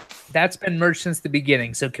that's been merch since the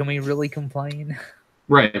beginning. So can we really complain?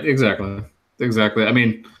 Right. Exactly. I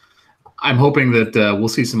mean, I'm hoping that we'll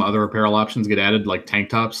see some other apparel options get added, like tank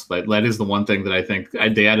tops. That is the one thing that I think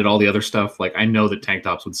they added all the other stuff. Like, I know that tank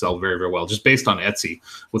tops would sell very, very well, just based on Etsy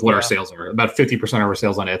with what our sales are. About 50% of our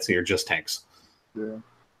sales on Etsy are just tanks. Yeah.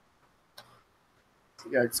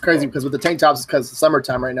 Yeah, it's crazy because with the tank tops, because it's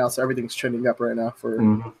summertime right now, so everything's trending up right now for.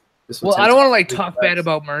 Well, I don't want to like talk bad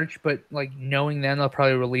about merch, but like knowing them, they'll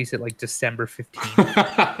probably release it like December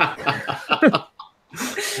 15th.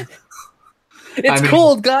 It's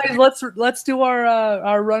cold, guys. Let's do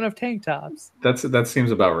our run of tank tops. That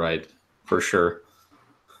seems about right, for sure.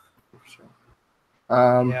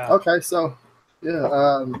 Okay, so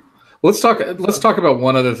let's talk about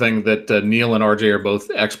one other thing that Neil and RJ are both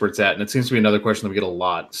experts at, and it seems to be another question that we get a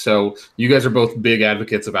lot. So you guys are both big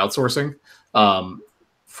advocates of outsourcing.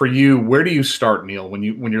 For you, where do you start, Neil, when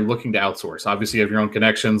you're looking to outsource? Obviously, you have your own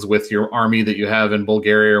connections with your army that you have in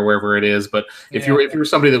Bulgaria or wherever it is. But if you were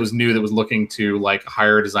somebody that was new, that was looking to like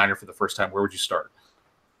hire a designer for the first time, where would you start?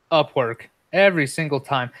 Upwork every single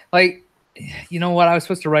time. Like, you know what? I was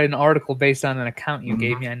supposed to write an article based on an account you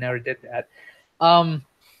gave me. I never did that.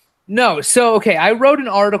 No. So, okay, I wrote an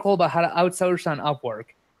article about how to outsource on Upwork.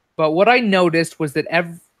 But what I noticed was that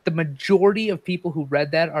the majority of people who read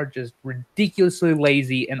that are just ridiculously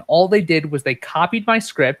lazy, and all they did was they copied my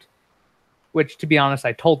script, which, to be honest,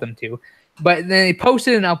 I told them to, but then they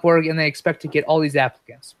posted it in Upwork and they expect to get all these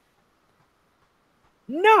applicants.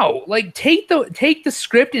 No, like take the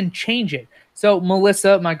script and change it. So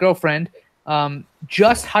Melissa, my girlfriend,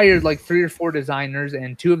 just hired like 3 or 4 designers,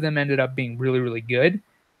 and 2 of them ended up being really, really good.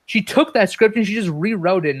 She took that script and she just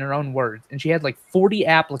rewrote it in her own words, and she had like 40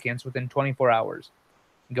 applicants within 24 hours.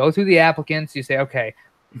 Go through the applicants. You say, okay,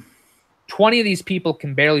 20 of these people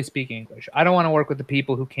can barely speak English. I don't want to work with the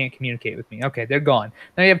people who can't communicate with me. Okay, they're gone.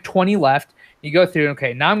 Now you have 20 left. You go through,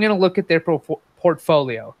 okay, now I'm going to look at their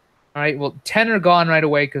portfolio. All right, well, 10 are gone right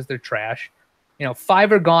away because they're trash.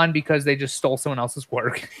 5 are gone because they just stole someone else's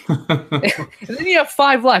work. And then you have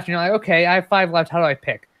 5 left. And you're like, okay, I have 5 left. How do I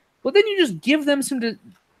pick? Well, then you just give them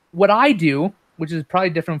what I do, which is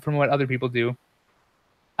probably different from what other people do.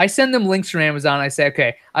 I send them links from Amazon. I say,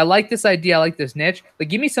 okay, I like this idea. I like this niche. Like,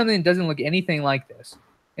 give me something that doesn't look anything like this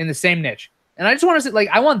in the same niche. And I just want to say, like,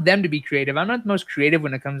 I want them to be creative. I'm not the most creative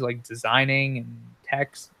when it comes to like designing and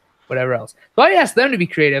text, whatever else. So I ask them to be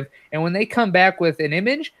creative. And when they come back with an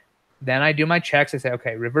image, then I do my checks. I say,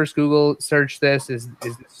 okay, reverse Google search this. Is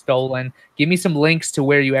this stolen? Give me some links to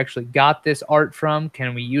where you actually got this art from.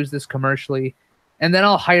 Can we use this commercially? And then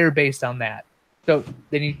I'll hire based on that. So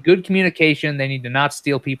they need good communication. They need to not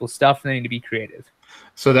steal people's stuff. And they need to be creative.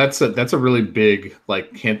 So that's a really big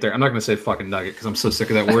like hint there. I'm not going to say fucking nugget because I'm so sick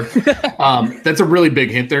of that word. That's a really big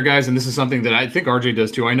hint there, guys. And this is something that I think RJ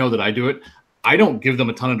does too. I know that I do it. I don't give them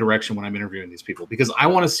a ton of direction when I'm interviewing these people because I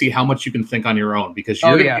want to see how much you can think on your own because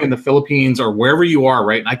you're in the Philippines or wherever you are,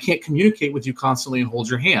 right? And I can't communicate with you constantly and hold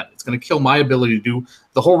your hand. It's going to kill my ability to do.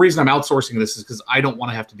 The whole reason I'm outsourcing this is because I don't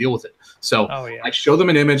want to have to deal with it. So I show them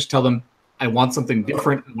an image, tell them, I want something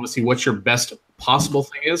different. I want to see what your best possible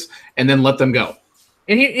thing is, and then let them go.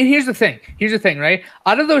 And here's the thing. Here's the thing, right?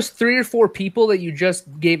 Out of those 3 or 4 people that you just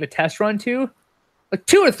gave a test run to, like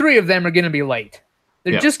 2 or 3 of them are going to be late.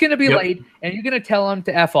 They're just going to be late, and you're going to tell them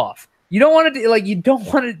to F off. You don't want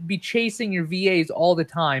to be chasing your VAs all the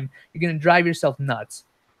time. You're going to drive yourself nuts.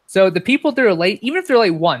 So the people that are late, even if they're late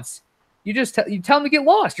once, you tell them to get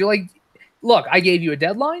lost. You're like, look, I gave you a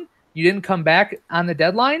deadline. You didn't come back on the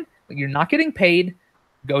deadline. You're not getting paid.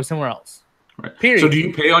 Go somewhere else. Right. Period. So do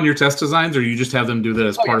you pay on your test designs, or you just have them do that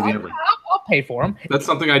as part of the effort? I'll pay for them. That's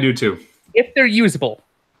something I do too. If they're usable.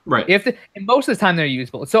 Right. And most of the time they're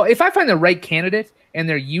usable. So if I find the right candidate and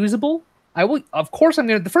they're usable, I will. Of course,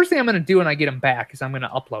 the first thing I'm going to do when I get them back is I'm going to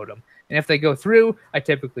upload them. And if they go through, I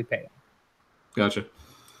typically pay them. Gotcha.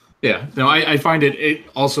 Yeah, no, I find it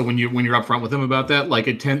also when you're upfront with them about that, like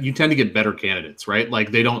you tend to get better candidates, right?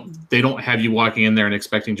 Like they don't have you walking in there and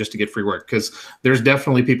expecting just to get free work, because there's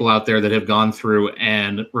definitely people out there that have gone through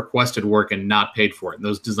and requested work and not paid for it. And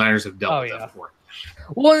those designers have dealt with that before.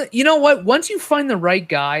 Well, you know what? Once you find the right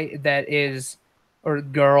guy that is, or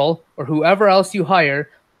girl, or whoever else you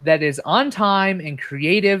hire, that is on time and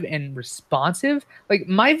creative and responsive. Like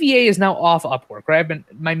my VA is now off Upwork, right?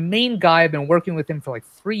 My main guy, I've been working with him for like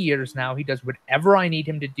 3 years now. He does whatever I need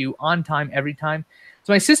him to do on time, every time.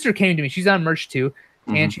 So my sister came to me. She's on merch too.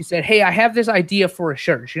 And she said, hey, I have this idea for a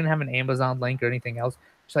shirt. She didn't have an Amazon link or anything else.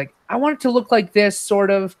 She's like, I want it to look like this, sort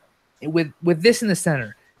of, with this in the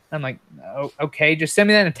center. I'm like, oh, okay, just send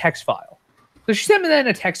me that in a text file. So she sent me that in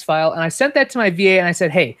a text file, and I sent that to my VA, and I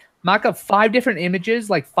said, hey, mock up 5 different images,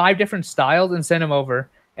 like 5 different styles, and send them over,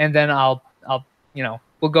 and then I'll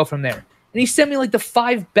we'll go from there. And he sent me like the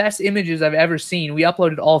 5 best images I've ever seen. We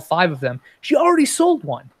uploaded all 5 of them. She already sold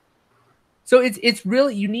one. So it's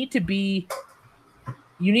really, you need to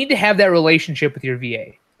have that relationship with your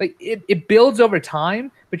VA. Like it builds over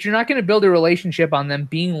time, but you're not going to build a relationship on them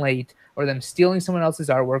being late or them stealing someone else's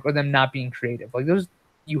artwork or them not being creative. Like those,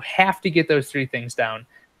 you have to get those 3 things down,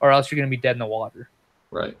 or else you're going to be dead in the water.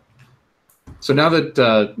 Right. So now that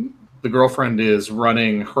the girlfriend is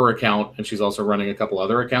running her account and she's also running a couple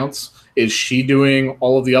other accounts, is she doing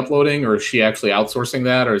all of the uploading, or is she actually outsourcing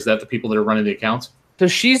that, or is that the people that are running the accounts? So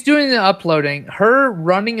she's doing the uploading. Her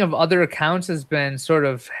running of other accounts has been sort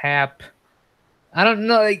of I don't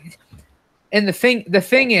know. Like, and the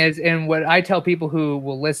thing is, and what I tell people who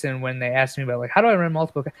will listen when they ask me about, like, how do I run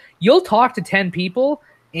multiple accounts? You'll talk to 10 people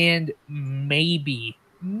and maybe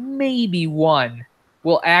one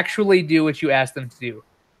will actually do what you ask them to do.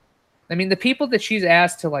 I mean, the people that she's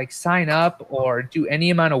asked to like sign up or do any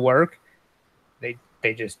amount of work, they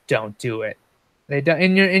just don't do it. They don't,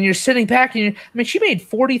 and you're sitting back and she made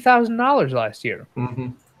 $40,000 last year,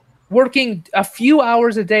 working a few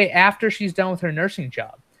hours a day after she's done with her nursing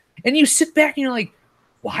job. And you sit back and you're like,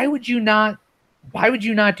 why would you not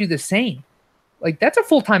do the same? Like, that's a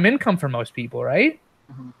full-time income for most people, right?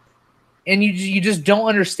 And you just don't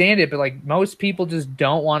understand it. But like, most people just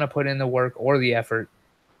don't want to put in the work or the effort.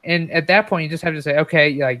 And at that point, you just have to say,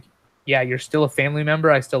 okay, like, yeah, you're still a family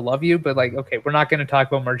member. I still love you. But like, okay, we're not going to talk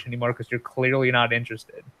about merch anymore because you're clearly not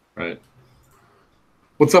interested. Right.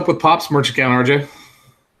 What's up with Pop's merch account, RJ?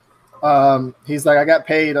 He's like, I got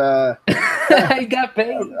paid. I got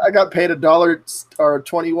paid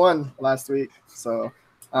 $1.21 last week. So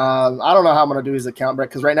I don't know how I'm gonna do his account, Brett,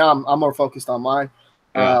 because right now I'm more focused on mine.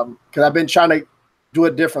 Because I've been trying to do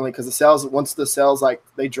it differently, because once the sales like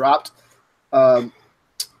they dropped, I've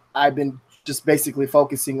been just basically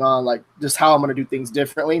focusing on like just how I'm gonna do things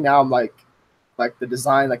differently. Now I'm like the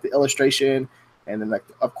design, like the illustration, and then like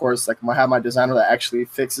of course like I have my designer that actually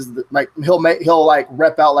fixes he'll like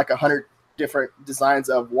rep out like 100 different designs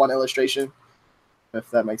of one illustration. If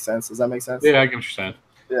that makes sense. Does that make sense? Yeah, I get what you're saying.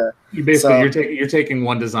 Yeah. You basically you're taking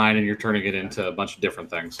one design and you're turning it into a bunch of different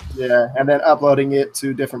things. Yeah, and then uploading it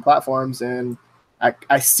to different platforms, and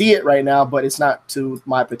I see it right now, but it's not to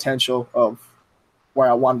my potential of where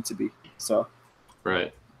I want it to be. So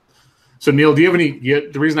right. So Neil, do you have any?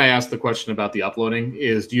 The reason I asked the question about the uploading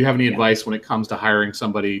is, do you have any advice when it comes to hiring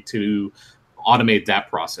somebody to automate that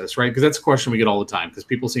process? Right, because that's a question we get all the time, because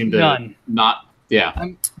people seem to not. Yeah.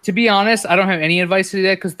 To be honest, I don't have any advice to do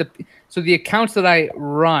that, because the accounts that I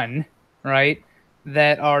run, right,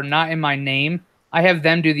 that are not in my name, I have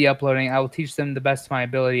them do the uploading. I will teach them the best of my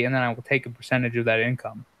ability, and then I will take a percentage of that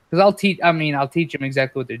income. Because I'll teach them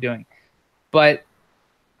exactly what they're doing. But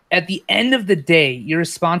at the end of the day, you're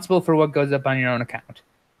responsible for what goes up on your own account.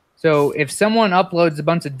 So if someone uploads a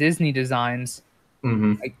bunch of Disney designs,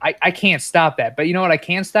 I can't stop that. But you know what I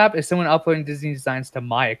can stop is someone uploading Disney designs to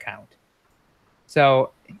my account.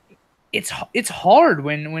 So it's hard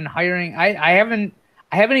when hiring. I haven't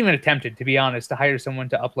even attempted, to be honest, to hire someone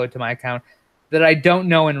to upload to my account that I don't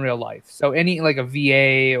know in real life. So any like a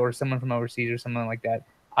VA or someone from overseas or something like that,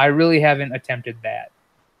 I really haven't attempted that.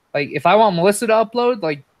 Like if I want Melissa to upload,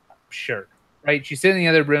 like sure, right? She's sitting in the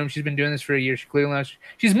other room. She's been doing this for a year. She clearly knows.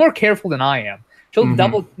 She's more careful than I am. She'll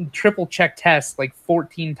double, triple check tests like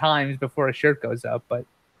 14 times before a shirt goes up, but.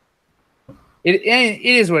 It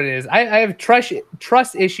is what it is. I have trust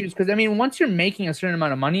issues, because I mean, once you're making a certain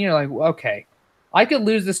amount of money, you're like, well, okay, I could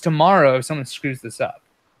lose this tomorrow if someone screws this up,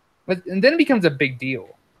 and then it becomes a big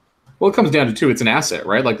deal. Well, it comes down to it's an asset,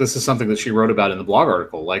 right? Like this is something that she wrote about in the blog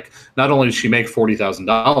article. Like not only does she make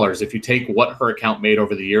 $40,000, if you take what her account made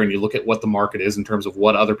over the year and you look at what the market is in terms of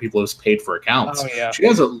what other people have paid for accounts, she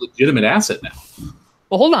has a legitimate asset now.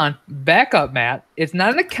 Well, hold on. Back up, Matt. It's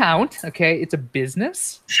not an account, okay? It's a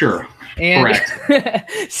business. Sure. And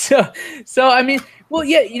Correct. so I mean, well,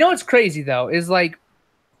 yeah, you know what's crazy though is like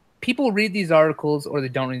people read these articles or they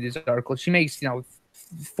don't read these articles. She makes,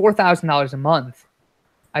 $4,000 a month.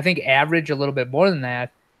 I think average a little bit more than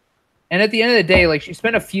that. And at the end of the day, like she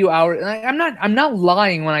spent a few hours. I'm not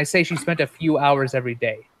lying when I say she spent a few hours every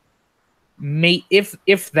day.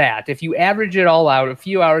 If you average it all out, a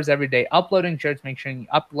few hours every day, uploading shirts, make sure you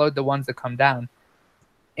upload the ones that come down.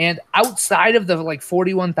 And outside of the like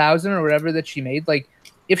 41,000 or whatever that she made, like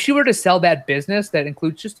if she were to sell that business that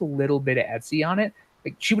includes just a little bit of Etsy on it,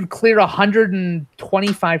 like she would clear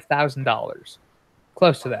 $125,000,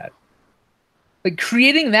 close to that. Like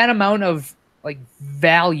creating that amount of like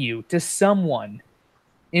value to someone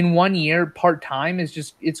in 1 year part time is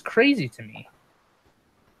just, it's crazy to me.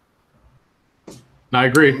 I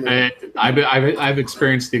agree. I've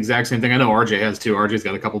experienced the exact same thing. I know RJ has too. RJ's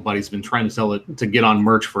got a couple buddies been trying to sell it to get on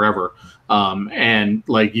merch forever. And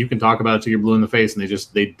like you can talk about it till you're blue in the face and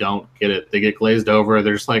they don't get it. They get glazed over.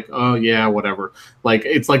 They're just like, oh yeah, whatever. Like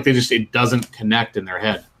it's like it doesn't connect in their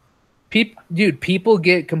head. People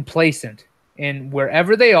get complacent and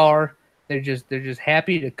wherever they are, they're just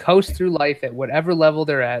happy to coast through life at whatever level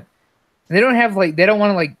they're at. And they don't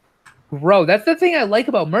want to like grow. That's the thing I like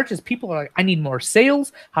about merch is people are like, I need more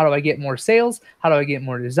sales. How do I get more sales? How do I get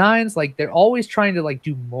more designs? Like they're always trying to like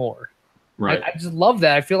do more. Right. I just love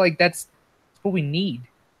that. I feel like that's what we need.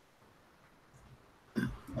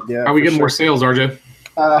 Yeah. How are we getting more sales, RJ?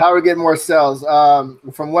 How are we getting more sales?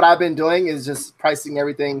 From what I've been doing is just pricing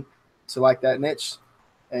everything to like that niche.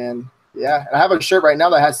 And yeah, I have a shirt right now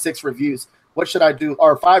that has 6 reviews. What should I do?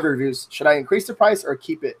 Or 5 reviews. Should I increase the price or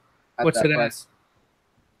keep it at What's that it price?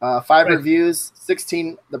 at? 5 reviews,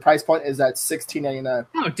 16. The price point is at $16.99.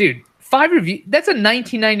 Oh, dude, 5 reviews. That's a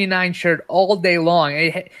 $19.99 shirt all day long.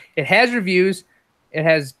 It has reviews. It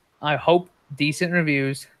has, I hope, decent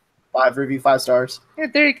reviews. 5 stars. Yeah,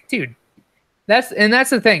 dude. That's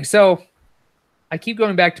the thing. So I keep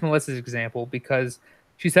going back to Melissa's example because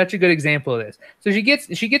she's such a good example of this. So she gets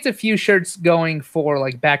a few shirts going for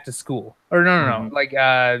like back to school. Or no, like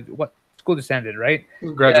what? School just ended, right?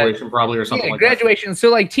 Graduation probably or something like graduation. that.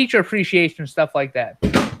 So like teacher appreciation, stuff like that.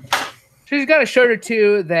 She's got a shirt or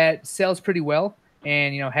two that sells pretty well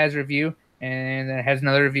and, has a review and then has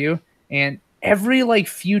another review. And every like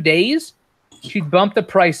few days, she'd bump the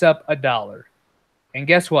price up $1. And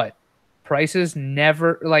guess what?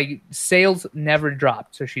 Sales never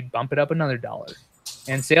dropped. So she'd bump it up another $1.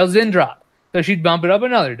 And sales didn't drop. So she'd bump it up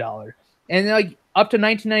another $1. And like up to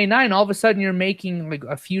 $19.99, all of a sudden you're making like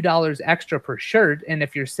a few dollars extra per shirt. And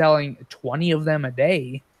if you're selling 20 of them a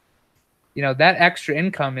day, that extra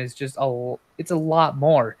income is just it's a lot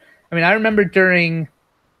more. I mean, I remember I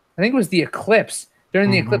think it was the Eclipse.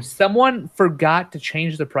 During the Eclipse, someone forgot to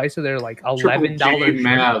change the price of their like $11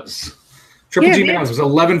 Mavs. Triple G Mavs was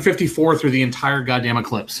 $11.54 through the entire goddamn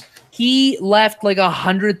Eclipse. He left like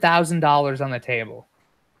 $100,000 on the table.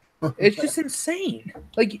 It's just insane.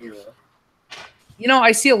 Like,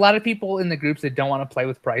 I see a lot of people in the groups that don't want to play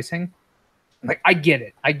with pricing. Like, I get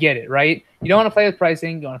it, right? You don't want to play with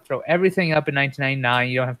pricing. You want to throw everything up at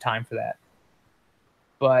 $19.99. You don't have time for that.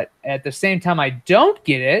 But at the same time, I don't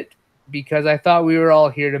get it because I thought we were all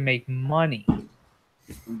here to make money.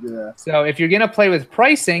 Yeah. So if you're going to play with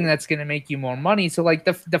pricing, that's going to make you more money. So like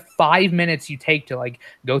the 5 minutes you take to like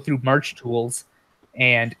go through merch tools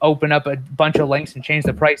and open up a bunch of links and change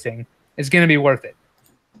the pricing is going to be worth it.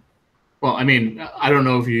 Well, I mean, I don't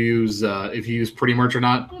know if you use Pretty Merch or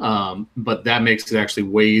not, but that makes it actually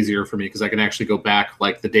way easier for me because I can actually go back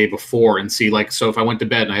like the day before and see like, so if I went to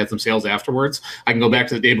bed and I had some sales afterwards, I can go back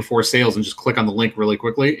to the day before sales and just click on the link really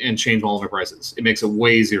quickly and change all of my prices. It makes it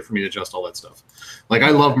way easier for me to adjust all that stuff. Like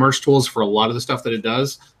I love Merch Tools for a lot of the stuff that it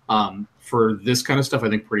does. For this kind of stuff, I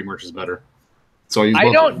think Pretty Merch is better. So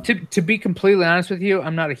I don't, to be completely honest with you,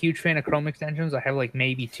 I'm not a huge fan of Chrome extensions. I have like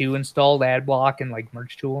maybe 2 installed, Adblock and like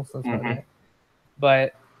Merch Tools. That's about it.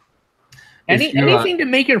 But anything to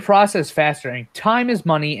make your process faster. I mean, time is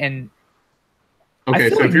money, and okay.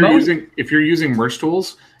 So if you're using Merch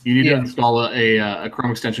Tools, you need to install a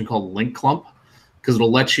Chrome extension called Link Clump because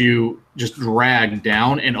it'll let you just drag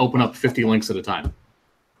down and open up 50 links at a time.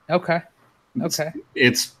 Okay.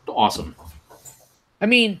 It's awesome. I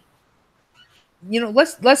mean,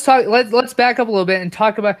 let's back up a little bit and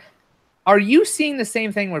talk about, are you seeing the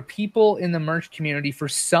same thing where people in the merch community, for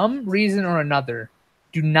some reason or another,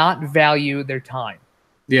 do not value their time?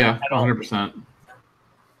 Yeah, 100%.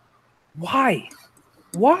 Why?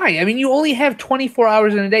 I mean, you only have 24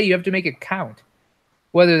 hours in a day. You have to make it count.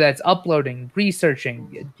 whether that's uploading,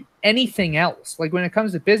 researching, anything else. Like when it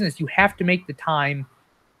comes to business, you have to make the time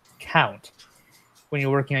count when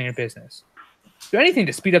you're working on your business. So anything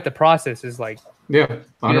to speed up the process is like, yeah,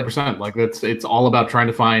 100%. Like it's all about trying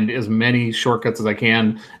to find as many shortcuts as I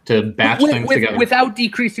can to batch things together without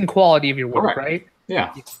decreasing quality of your work, right?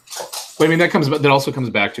 Yeah. But I mean, that also comes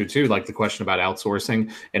back to too, like the question about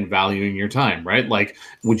outsourcing and valuing your time, right? Like,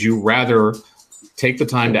 would you rather take the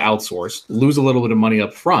time to outsource, lose a little bit of money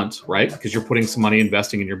up front, right? Because you're putting some money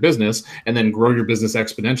investing in your business, and then grow your business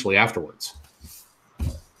exponentially afterwards.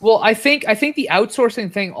 Well, I think the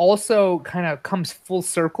outsourcing thing also kind of comes full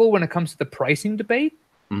circle when it comes to the pricing debate.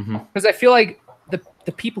 Because I feel like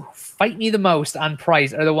the people who fight me the most on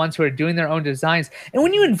price are the ones who are doing their own designs. And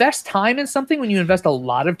when you invest time in something, when you invest a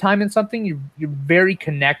lot of time in something, you're very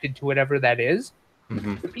connected to whatever that is.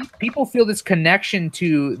 People feel this connection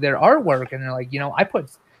to their artwork, and they're like,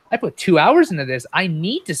 I put 2 hours into this. I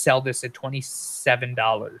need to sell this at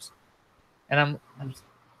 $27. And I'm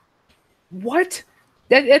what?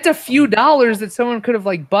 That's a few dollars that someone could have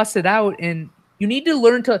like busted out, and you need to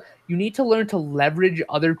learn to leverage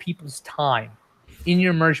other people's time in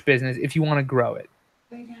your merch business if you want to grow it.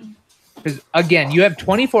 Because again, you have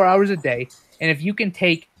 24 hours a day, and if you can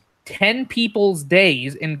take 10 people's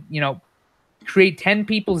days and create 10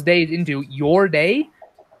 people's days into your day,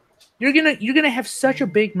 you're gonna have such a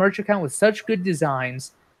big merch account with such good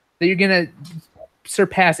designs that you're gonna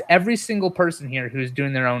surpass every single person here who's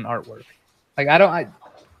doing their own artwork. Like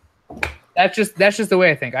that's just the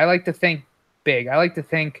way I think. I like to think big. I like to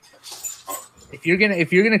think if you're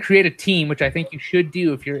gonna create a team, which I think you should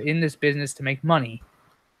do if you're in this business to make money,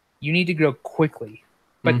 you need to grow quickly,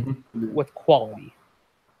 but with quality.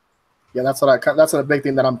 Yeah, that's a big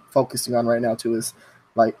thing that I'm focusing on right now too. Is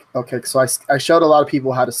like, okay, so I showed a lot of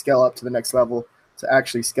people how to scale up to the next level, to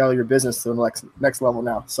actually scale your business to the next level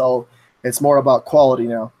now. So it's more about quality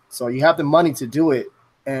now. So you have the money to do it,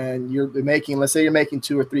 and you're making, let's say you're making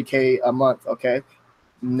 $2,000 or $3,000 a month. Okay.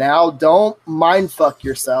 Now don't mind fuck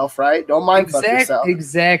yourself, right? Don't mind fuck yourself.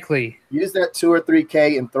 Exactly. Use that $2,000 or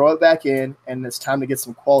 $3,000 and throw it back in, and it's time to get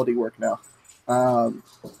some quality work now.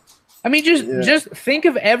 I mean, just think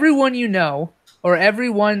of everyone you know, or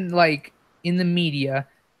everyone like in the media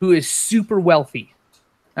who is super wealthy.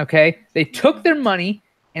 Okay, they took their money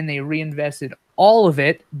and they reinvested all of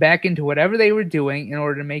it back into whatever they were doing in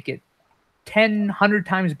order to make it 10, 100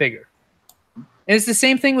 times bigger. And it's the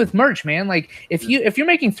same thing with merch, man. Like if you're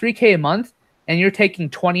making $3,000 a month and you're taking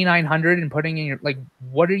 $2,900 and putting in your, like,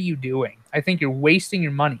 what are you doing? I think you're wasting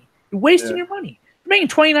your money. You're wasting your money. If you're making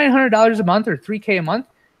 $2,900 a month or $3,000 a month,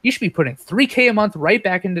 you should be putting $3,000 a month right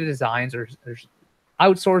back into designs or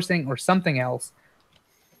outsourcing or something else,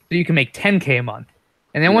 so you can make $10,000 a month.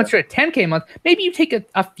 And then once you're at $10,000 a month, maybe you take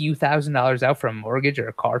a few $1,000s out for a mortgage or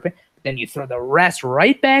a car payment. Then you throw the rest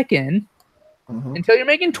right back in until you're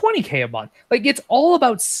making $20,000 a month. Like, it's all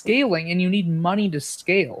about scaling, and you need money to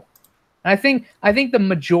scale. And I think the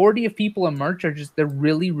majority of people in merch are they're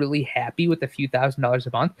really, really happy with a few $1,000s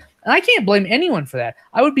a month. And I can't blame anyone for that.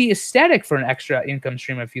 I would be ecstatic for an extra income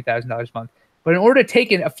stream of a few $1,000s a month. But in order to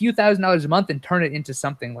take in a few $1,000s a month and turn it into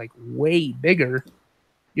something like way bigger,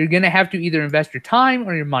 you're going to have to either invest your time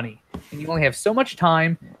or your money. And you only have so much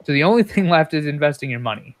time, so the only thing left is investing your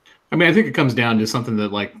money. I mean, I think it comes down to something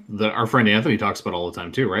that our friend Anthony talks about all the time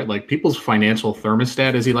too, right? Like people's financial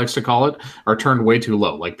thermostat, as he likes to call it, are turned way too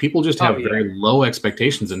low. Like people just have very low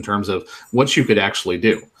expectations in terms of what you could actually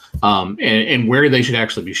do, and where they should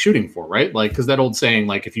actually be shooting for, right? Like, because that old saying,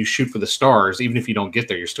 like, if you shoot for the stars, even if you don't get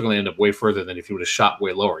there, you're still going to end up way further than if you would have shot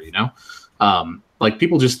way lower, you know? Like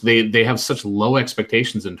people just, they have such low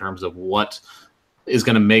expectations in terms of what is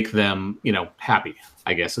going to make them, happy,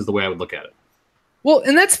 I guess is the way I would look at it. Well,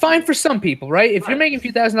 and that's fine for some people, right? If you're making a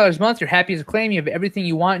few $1,000s a month, you're happy as a clam, you have everything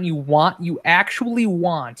you want, and you actually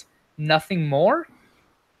want nothing more,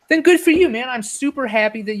 then good for you, man. I'm super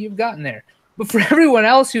happy that you've gotten there. But for everyone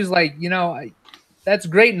else who's like, that's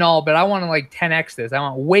great and all, but I want to like 10x this. I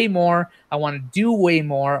want way more. I want to do way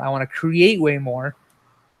more. I want to create way more.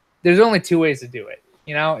 There's only two ways to do it.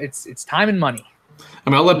 It's time and money.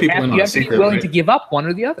 I mean, I'll let people in on a secret. You have to be willing to give up one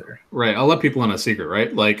or the other. Right. I'll let people in on a secret,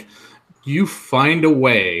 right? Like, you find a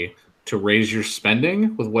way to raise your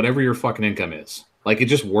spending with whatever your fucking income is. Like, it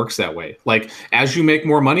just works that way. Like, as you make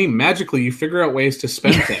more money, magically you figure out ways to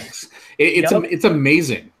spend things. It's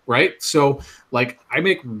amazing, right? So, like, I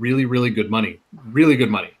make really, really good money,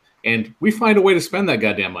 and we find a way to spend that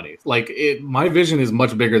goddamn money. Like, my vision is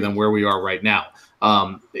much bigger than where we are right now.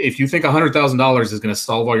 If you think $100,000 is going to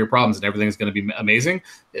solve all your problems and everything's going to be amazing,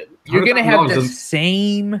 you're going to have the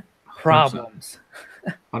same problems.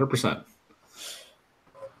 100%.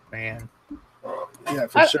 Man. Yeah,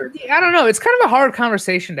 for sure. I don't know. It's kind of a hard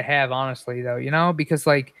conversation to have, honestly, though, because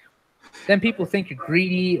like then people think you're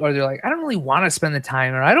greedy, or they're like, I don't really want to spend the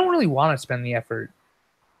time, or I don't really want to spend the effort,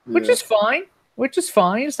 which is fine.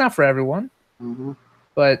 It's not for everyone,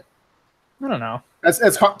 but I don't know.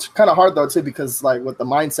 It's kind of hard though too, because like with the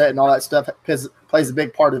mindset and all that stuff plays a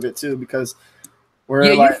big part of it too, because we're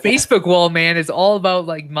your Facebook wall, man, is all about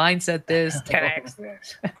like mindset this, 10x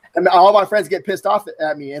this. And all my friends get pissed off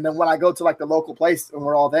at me, and then when I go to like the local place and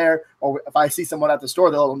we're all there, or if I see someone at the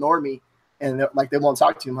store, they'll ignore me and like they won't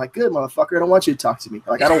talk to me. I'm like, good motherfucker, I don't want you to talk to me.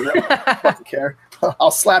 Like I don't fucking care.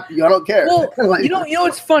 I'll slap you. I don't care. Well, like, you know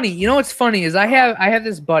what's funny? You know what's funny is I have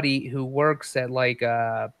this buddy who works at like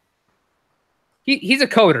he's a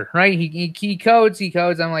coder, right? He codes.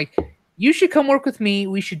 I'm like, you should come work with me.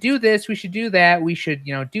 We should do this. We should do that. We should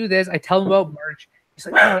do this. I tell him about merch. He's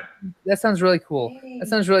like, oh, that sounds really cool. That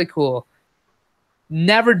sounds really cool.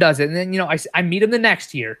 Never does it. And then, I meet him the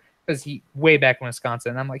next year because he way back in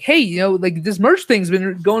Wisconsin. And I'm like, hey, like this merch thing's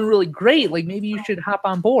been going really great. Like maybe you should hop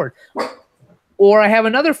on board. Or I have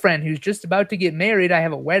another friend who's just about to get married. I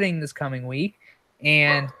have a wedding this coming week.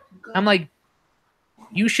 And I'm like,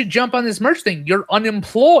 you should jump on this merch thing. You're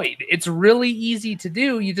unemployed. It's really easy to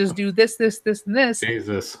do. You just do this, this, this, and this.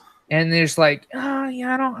 Jesus. And there's like, oh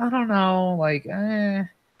yeah, I don't know. Like, you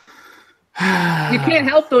can't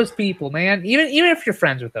help those people, man. Even if you're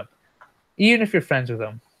friends with them.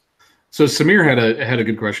 So Samir had a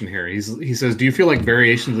good question here. He says, do you feel like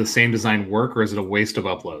variations of the same design work, or is it a waste of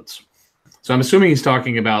uploads? So I'm assuming he's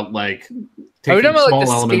talking about like taking Are we talking about small like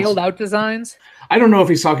the elements. scaled out designs? I don't know if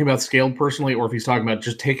he's talking about scaled personally, or if he's talking about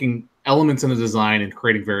just taking elements in a design and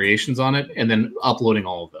creating variations on it and then uploading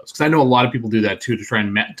all of those. Because I know a lot of people do that too, to try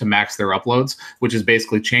and to max their uploads, which is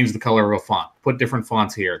basically change the color of a font, put different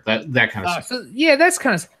fonts here, that kind of stuff. So yeah, that's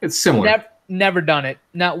kind of it's similar. Never done it,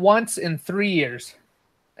 not once in 3 years.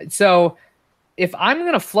 So if I'm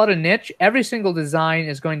going to flood a niche, every single design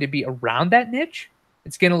is going to be around that niche.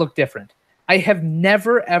 It's going to look different. I have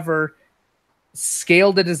never ever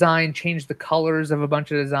scaled a design, changed the colors of a bunch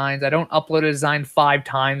of designs. I don't upload a design 5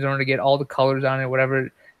 times in order to get all the colors on it,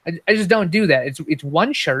 whatever. I just don't do that. It's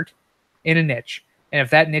one shirt in a niche. And if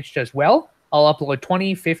that niche does well, I'll upload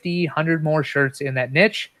 20, 50, 100 more shirts in that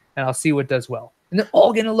niche, and I'll see what does well. And they're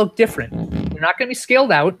all going to look different. They're not going to be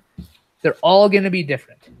scaled out. They're all going to be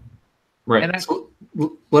different. Right. And so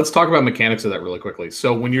let's talk about mechanics of that really quickly.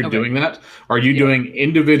 So when you're doing that, are you doing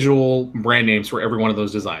individual brand names for every one of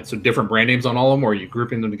those designs? So different brand names on all of them, or are you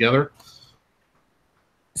grouping them together?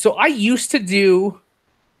 So I used to do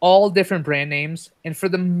all different brand names, and for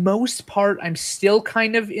the most part, I'm still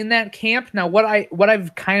kind of in that camp. Now, what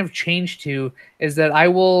I've kind of changed to is that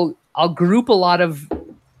I'll group a lot of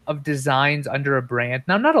designs under a brand.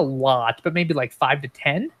 Now, not a lot, but maybe like 5 to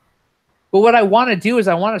 10. But what I want to do is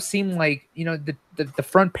I want to seem like, the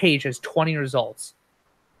front page has 20 results.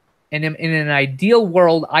 And in an ideal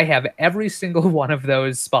world, I have every single one of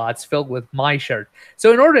those spots filled with my shirt.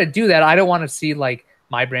 So in order to do that, I don't want to see like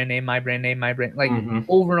my brand name, like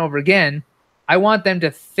over and over again. I want them to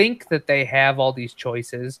think that they have all these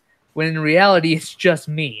choices when in reality, it's just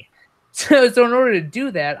me. So in order to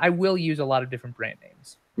do that, I will use a lot of different brand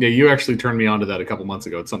names. Yeah, you actually turned me on to that a couple months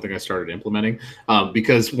ago. It's something I started implementing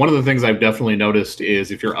because one of the things I've definitely noticed is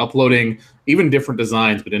if you're uploading even different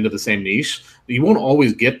designs but into the same niche, you won't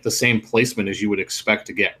always get the same placement as you would expect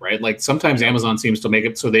to get, right? Like sometimes Amazon seems to make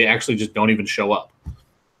it so they actually just don't even show up.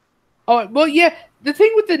 Oh, well, yeah. The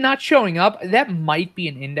thing with the not showing up, that might be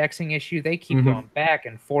an indexing issue. They keep going back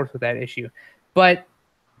and forth with that issue. But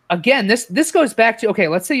again, this goes back to, okay,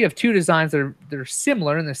 let's say you have 2 designs that are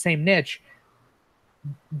similar in the same niche.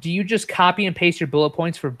 Do you just copy and paste your bullet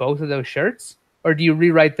points for both of those shirts? Or do you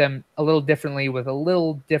rewrite them a little differently with a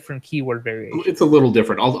little different keyword variation? It's a little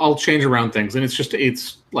different. I'll change around things. And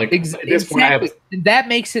it's like at this point I have that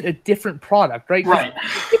makes it a different product, right? Right.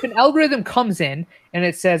 If an algorithm comes in and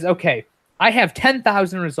it says, okay, I have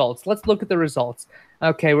 10,000 results. Let's look at the results.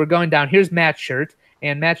 Okay, we're going down. Here's Matt's shirt.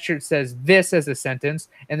 And Matt's shirt says this as a sentence.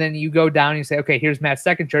 And then you go down and you say, okay, here's Matt's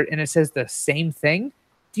second shirt. And it says the same thing.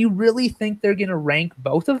 Do you really think they're going to rank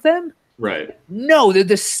both of them? Right. No, they're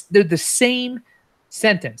the same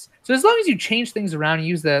sentence. So as long as you change things around and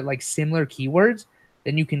use the like similar keywords,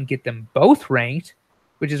 then you can get them both ranked,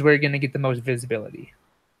 which is where you're going to get the most visibility.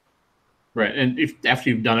 Right. And if after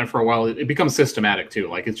you've done it for a while, it becomes systematic too.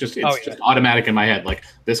 Like it's just automatic in my head. Like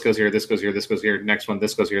this goes here, this goes here, this goes here. Next one,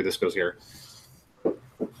 this goes here, this goes here.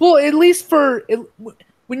 Well, at least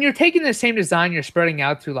when you're taking the same design, you're spreading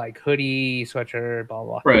out through like hoodie, sweatshirt, blah,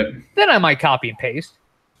 blah. Right. Then I might copy and paste.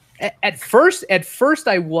 At first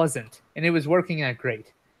I wasn't, and it was working out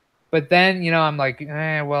great. But then, I'm like,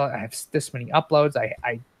 well, I have this many uploads.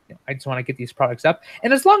 I just want to get these products up.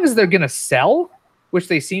 And as long as they're going to sell, which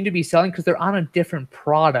they seem to be selling because they're on a different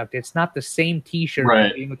product. It's not the same T-shirt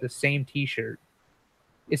competing with the same T-shirt.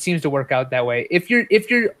 It seems to work out that way. If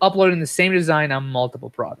you're uploading the same design on multiple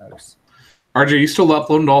products. RJ, you still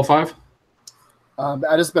uploading to all 5?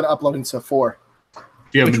 I just been uploading to 4.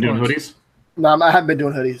 You haven't been doing hoodies? No, I haven't been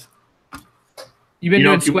doing hoodies. You've been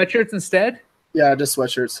doing sweatshirts instead? Yeah, just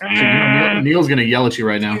sweatshirts. So Neil's gonna yell at you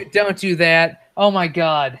right now. Dude, don't do that. Oh my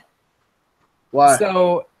god. Why?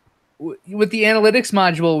 So with the analytics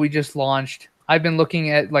module we just launched, I've been looking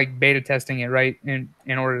at like beta testing it, right? In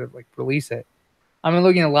order to like release it. I've been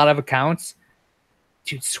looking at a lot of accounts.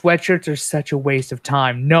 Dude, sweatshirts are such a waste of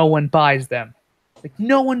time. No one buys them. Like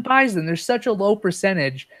no one buys them. They're such a low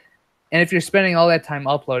percentage. And if you're spending all that time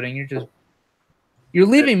uploading, you're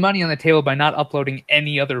leaving money on the table by not uploading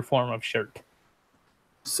any other form of shirt.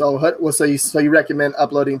 So you recommend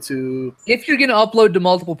uploading to? If you're gonna upload to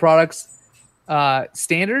multiple products,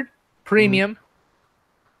 standard, premium,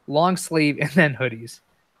 long sleeve, and then hoodies.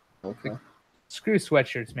 Okay. Like, screw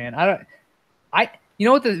sweatshirts, man. You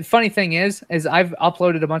know what the funny thing is I've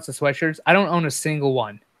uploaded a bunch of sweatshirts. I don't own a single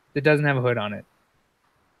one that doesn't have a hood on it.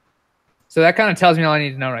 So that kind of tells me all I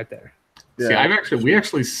need to know right there. Yeah. See, we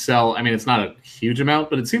actually sell. I mean, it's not a huge amount,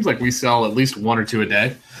 but it seems like we sell at least 1 or 2 a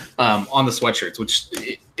day on the sweatshirts, which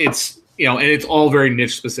it's and it's all very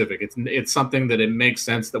niche specific. It's something that it makes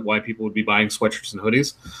sense that why people would be buying sweatshirts and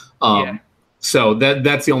hoodies. So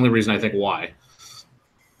that's the only reason I think why.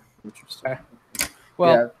 Interesting.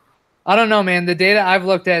 Well, yeah. I don't know, man. The data I've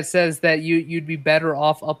looked at says that you'd be better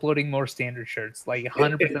off uploading more standard shirts, like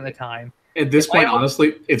 100% of the time. At this point,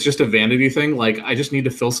 honestly, it's just a vanity thing. Like, I just need to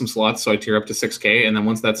fill some slots so I tier up to 6K, and then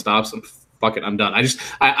once that stops, I'm done.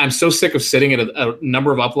 I'm so sick of sitting at a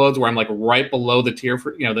number of uploads where I'm like right below the tier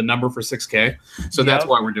for the number for 6K. So that's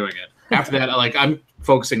why we're doing it. After that, I'm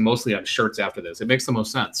focusing mostly on shirts after this. It makes the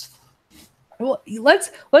most sense. Well,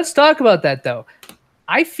 let's talk about that though.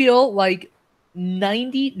 I feel like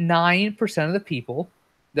 99% of the people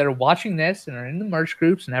that are watching this and are in the merch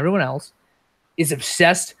groups and everyone else is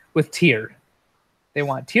obsessed with tier. They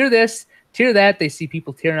want tier this, tier that. They see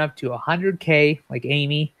people tiering up to 100K like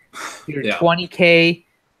Amy, tier 20K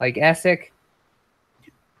like Essek.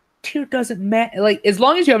 Tier doesn't matter. Like, as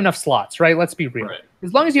long as you have enough slots, right? Let's be real. Right.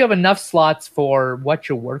 As long as you have enough slots for what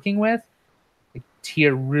you're working with, like,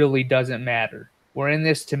 tier really doesn't matter. We're in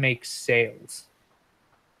this to make sales.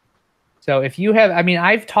 So if you have,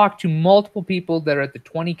 I've talked to multiple people that are at the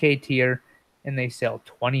 20K tier and they sell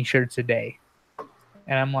 20 shirts a day.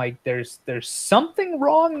 And I'm like, there's something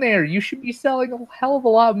wrong there. You should be selling a hell of a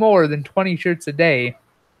lot more than 20 shirts a day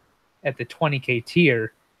at the 20K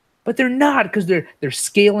tier. But they're not, because they're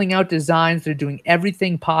scaling out designs. They're doing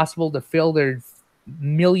everything possible to fill their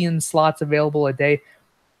million slots available a day.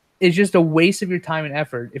 It's just a waste of your time and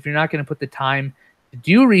effort if you're not going to put the time to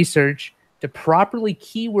do research, to properly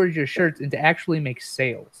keyword your shirts, and to actually make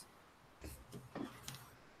sales.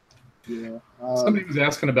 Yeah. Somebody was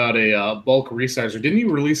asking about a bulk resizer. Didn't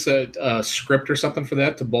you release a script or something for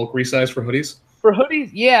that to bulk resize for hoodies? For hoodies,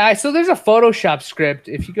 yeah. So there's a Photoshop script.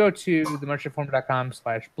 If you go to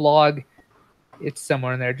themerchantformer.com/blog, it's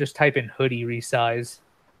somewhere in there. Just type in hoodie resize.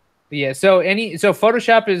 But yeah. So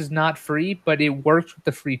Photoshop is not free, but it works with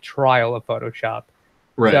the free trial of Photoshop.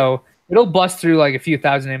 Right. So it'll bust through like a few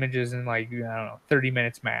thousand images in 30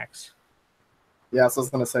 minutes max. Yeah, so I was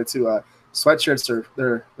gonna say too. Sweatshirts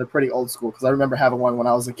they're pretty old school because I remember having one when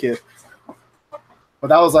I was a kid. But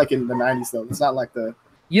that was like in the 90s though. It's not like the.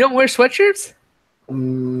 You don't wear sweatshirts?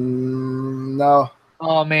 No.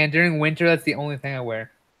 Oh man, during winter that's the only thing I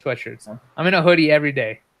wear. Sweatshirts. I'm in a hoodie every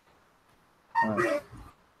day.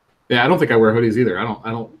 Yeah, I don't think I wear hoodies either. I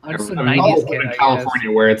don't. I'm just a I'm 90s kid, in California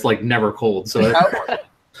where it's like never cold. So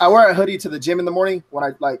I wear a hoodie to the gym in the morning when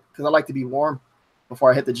because I like to be warm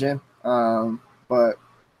before I hit the gym. But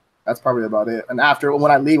that's probably about it. And after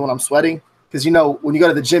when I leave, when I'm sweating, because when you go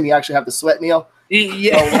to the gym, you actually have to sweat, Neil.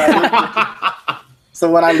 Yeah.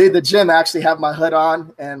 So when I leave the gym, I actually have my hood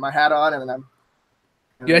on and my hat on, and then I'm.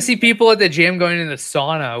 Dude, I see people at the gym going in the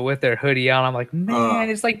sauna with their hoodie on. I'm like, man,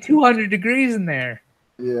 it's like 200 degrees in there.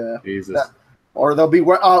 Yeah. Jesus. Or they'll be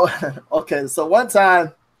okay. So one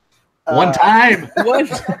time. We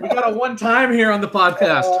got a one time here on the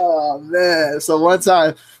podcast. Oh man! So one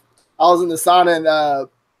time, I was in the sauna and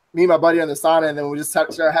me and my buddy in the sauna, and then we just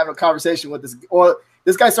started having a conversation with this. Or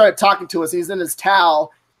this guy started talking to us. He's in his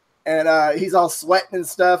towel, and he's all sweating and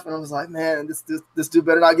stuff. And I was like, man, this dude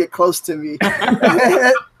better not get close to me.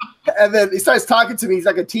 And then he starts talking to me. He's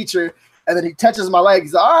like a teacher, And then he touches my leg.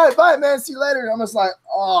 He's like, all right, bye, man. See you later. And I'm just like,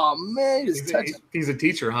 oh, man. He's a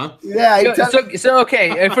teacher, huh? Yeah. So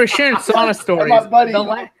okay, for sharing sauna stories, my buddy.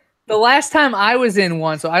 the last time I was in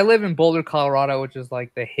one, so I live in Boulder, Colorado, which is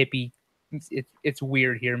like the hippie. It's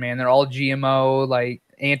weird here, man. They're all GMO, like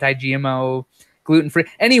anti-GMO, gluten-free.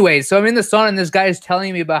 Anyways, so I'm in the sauna, and this guy is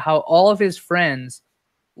telling me about how all of his friends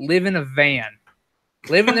live in their vans,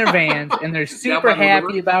 and they're super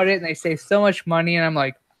happy about it, and they save so much money. And I'm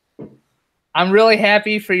like, I'm really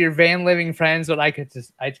happy for your van living friends, but I could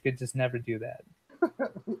just never do that.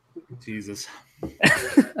 Jesus.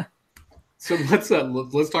 So let's talk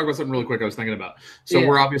about something really quick I was thinking about. So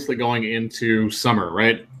we're obviously going into summer,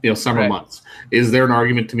 right? Summer months. Is there an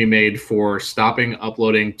argument to be made for stopping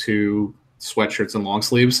uploading to sweatshirts and long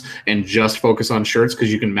sleeves and just focus on shirts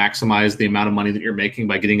because you can maximize the amount of money that you're making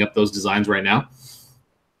by getting up those designs right now?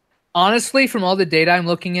 Honestly, from all the data I'm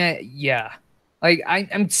looking at, yeah. Like,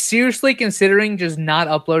 I'm seriously considering just not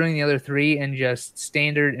uploading the other three and just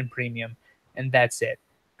standard and premium, and that's it.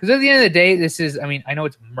 Because at the end of the day, this is, I know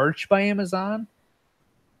it's merch by Amazon,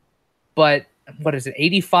 but what is it?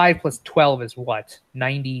 85 plus 12 is what?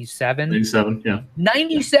 97? 97, yeah.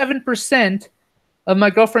 97% of my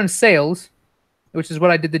girlfriend's sales, which is what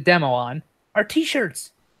I did the demo on, are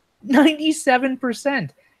T-shirts. 97%. And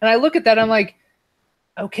I look at that, I'm like,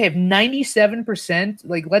 okay, if 97%,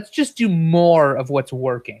 like, let's just do more of what's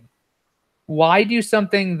working. Why do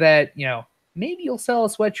something that, maybe you'll sell a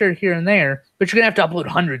sweatshirt here and there, but you're going to have to upload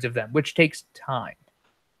hundreds of them, which takes time.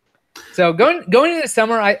 So going into the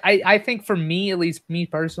summer, I think for me, at least me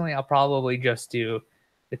personally, I'll probably just do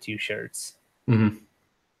the 2 shirts. Mm-hmm.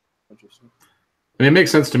 Interesting. I mean, it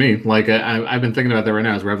makes sense to me. Like, I've been thinking about that right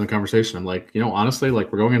now as we're having the conversation. I'm like, honestly,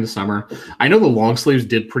 like, we're going into summer. I know the long sleeves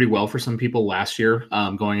did pretty well for some people last year,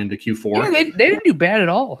 going into Q4. Yeah, they didn't do bad at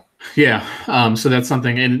all. Yeah. So that's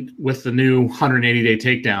something. And with the new 180-day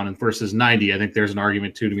takedown and versus 90, I think there's an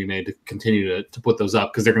argument, too, to be made to continue to put those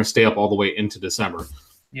up because they're going to stay up all the way into December.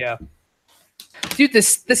 Yeah. Dude, the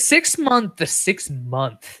 6 month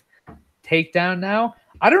takedown now,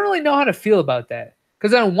 I don't really know how to feel about that.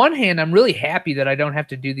 Because on one hand, I'm really happy that I don't have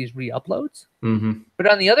to do these re-uploads. Mm-hmm.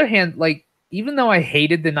 But on the other hand, like, even though I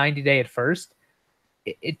hated the 90-day at first,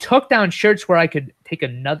 it took down shirts where I could take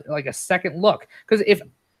a second look. Because if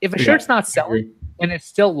a shirt's not selling and it's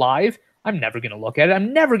still live, I'm never going to look at it.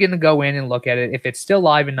 I'm never going to go in and look at it if it's still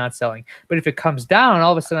live and not selling. But if it comes down,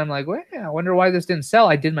 all of a sudden I'm like, well, I wonder why this didn't sell.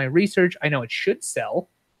 I did my research. I know it should sell.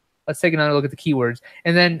 Let's take another look at the keywords.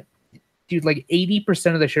 And then, dude, like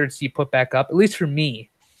 80% of the shirts you put back up, at least for me,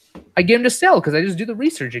 I get them to sell because I just do the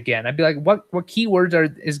research again. I'd be like, what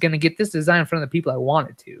keywords is going to get this design in front of the people I want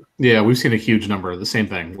it to? Yeah, we've seen a huge number of the same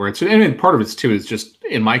thing where it's, and part of it's too is just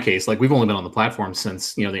in my case, like we've only been on the platform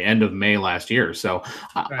since the end of May last year, so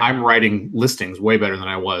I'm writing listings way better than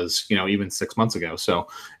I was even 6 months ago. So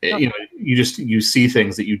you see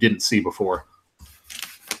things that you didn't see before.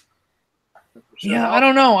 Yeah, I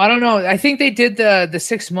don't know. I think they did the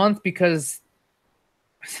 6 month because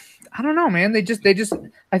I don't know, man. They just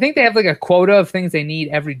I think they have like a quota of things they need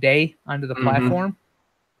every day onto the platform.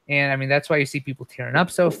 And I mean, that's why you see people tearing up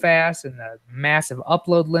so fast and the massive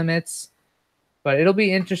upload limits. But it'll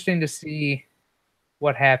be interesting to see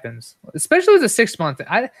what happens, especially with the 6 month.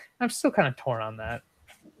 I'm still kind of torn on that.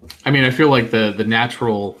 I mean, I feel like the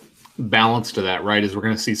natural balance to that, right, is we're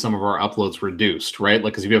going to see some of our uploads reduced, right?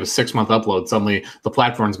 Like, because if you have a 6 month upload, suddenly the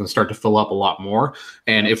platform is going to start to fill up a lot more.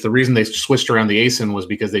 And if the reason they switched around the ASIN was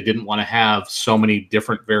because they didn't want to have so many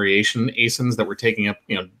different variation ASINs that were taking up,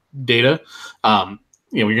 data,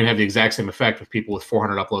 you're going to have the exact same effect with people with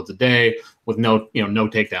 400 uploads a day with no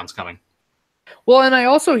takedowns coming. Well, and I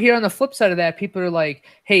also hear on the flip side of that, people are like,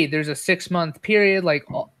 hey, there's a 6 month period, like,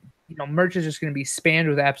 merch is just going to be spammed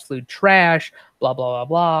with absolute trash, blah, blah, blah,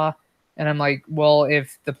 blah. And I'm like, well,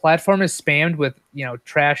 if the platform is spammed with,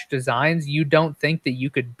 trash designs, you don't think that you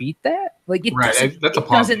could beat that? Like, it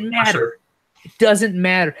doesn't matter. Sure. It doesn't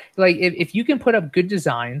matter. Like, if you can put up good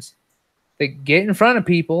designs that get in front of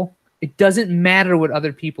people, it doesn't matter what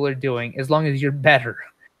other people are doing as long as you're better.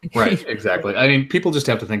 Right, exactly. I mean, people just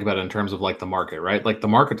have to think about it in terms of like the market, right? Like the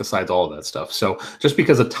market decides all of that stuff. So just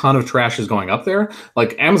because a ton of trash is going up there,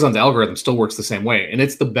 like Amazon's algorithm still works the same way. And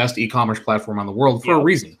it's the best e-commerce platform on the world for a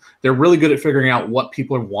reason. They're really good at figuring out what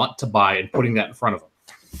people want to buy and putting that in front of them.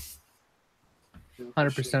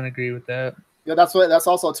 100% agree with that. Yeah, that's what I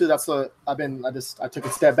took a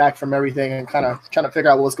step back from everything and kind of trying to figure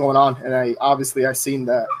out what was going on. And I seen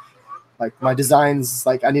that like my designs,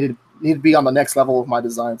 like I needed to be on the next level of my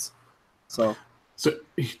designs. So So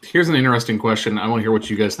here's an interesting question. I want to hear what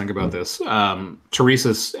you guys think about this.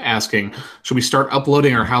 Teresa's asking, should we start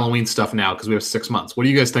uploading our Halloween stuff now because we have 6 months? What do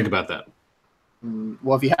you guys think about that?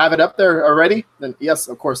 Well, if you have it up there already, then yes,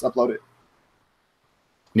 of course, upload it.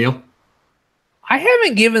 Neil? I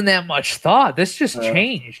haven't given that much thought. This just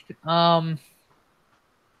changed.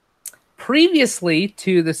 Previously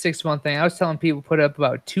to the 6 month thing, I was telling people put up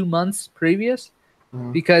about 2 months previous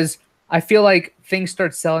because I feel like things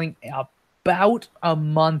start selling about a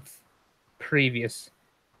month previous.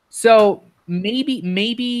 So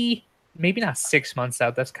maybe not 6 months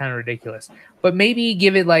out. That's kind of ridiculous. But maybe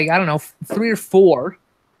give it like, I don't know, 3 or 4,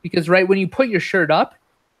 because right when you put your shirt up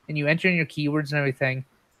and you enter in your keywords and everything,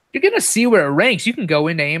 you're going to see where it ranks. You can go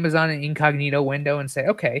into Amazon and incognito window and say,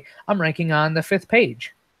 okay, I'm ranking on the 5th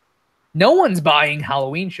page. No one's buying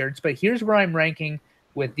Halloween shirts, but here's where I'm ranking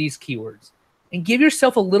with these keywords. And give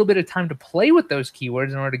yourself a little bit of time to play with those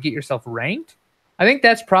keywords in order to get yourself ranked. I think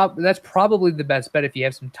that's probably the best bet if you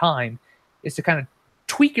have some time, is to kind of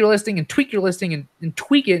tweak your listing and tweak your listing and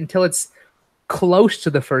tweak it until it's close to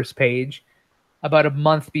the 1st page about a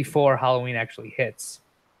month before Halloween actually hits.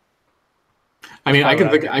 I mean, I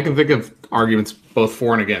can think of arguments both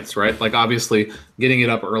for and against, right? Like, obviously, getting it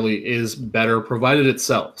up early is better, provided it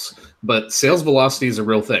sells. But sales velocity is a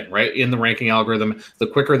real thing, right? In the ranking algorithm, the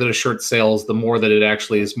quicker that a shirt sells, the more that it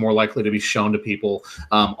actually is more likely to be shown to people.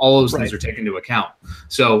 All those things are taken into account.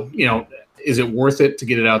 So, is it worth it to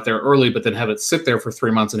get it out there early, but then have it sit there for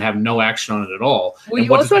 3 months and have no action on it at all? Well, and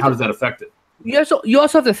how does that affect it? You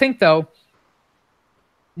also have to think, though,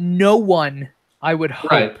 no one, I would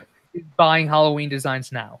hope, is buying Halloween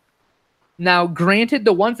designs now. Now, granted,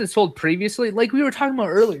 the ones that sold previously, like we were talking about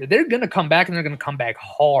earlier, they're going to come back, and they're going to come back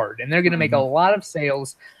hard, and they're going to make a lot of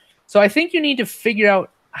sales. So I think you need to figure out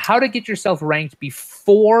how to get yourself ranked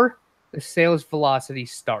before the sales velocity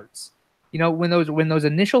starts. When those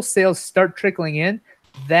initial sales start trickling in,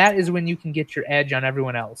 that is when you can get your edge on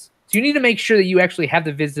everyone else. So you need to make sure that you actually have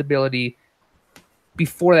the visibility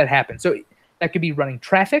before that happens. So that could be running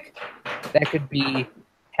traffic. That could be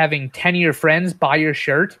having 10 of your friends buy your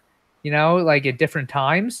shirt, like at different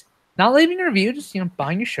times. Not leaving a review, just,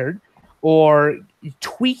 buying your shirt. Or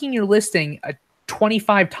tweaking your listing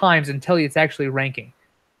 25 times until it's actually ranking.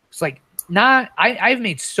 It's like, I've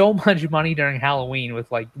made so much money during Halloween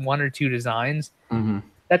with like 1 or 2 designs. Mm-hmm.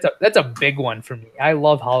 That's a big one for me. I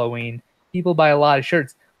love Halloween. People buy a lot of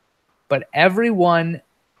shirts. But everyone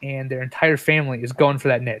and their entire family is going for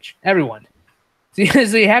that niche. Everyone. So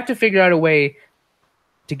you have to figure out a way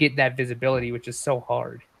to get that visibility, which is so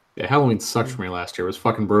hard. Yeah, Halloween sucked for me last year. It was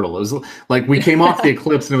fucking brutal. It was like we came off the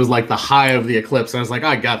eclipse, and it was like the high of the eclipse. And I was like,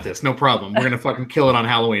 I got this. No problem. We're going to fucking kill it on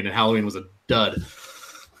Halloween. And Halloween was a dud.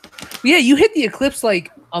 Yeah, you hit the eclipse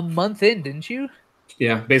like a month in, didn't you?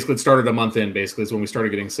 Yeah, basically it started a month in, basically, is when we started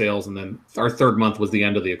getting sales. And then our 3rd month was the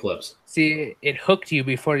end of the eclipse. See, it hooked you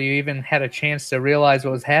before you even had a chance to realize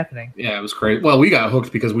what was happening. Yeah, it was crazy. Well, we got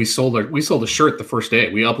hooked because we sold a shirt the first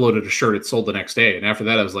day. We uploaded a shirt. It sold the next day. And after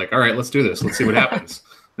that, I was like, all right, let's do this. Let's see what happens.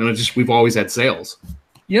 And we've always had sales.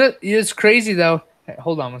 It's crazy, though. Hey,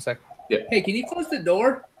 hold on 1 second. Yeah. Hey, can you close the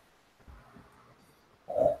door?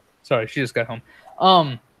 Sorry, she just got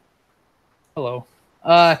home. Hello.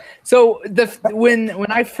 So when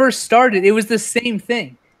I first started, it was the same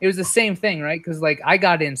thing. It was the same thing, right? Because like I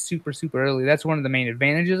got in super, super early. That's one of the main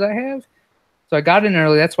advantages I have. So I got in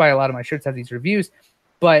early. That's why a lot of my shirts have these reviews.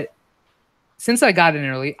 But since I got in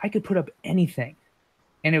early, I could put up anything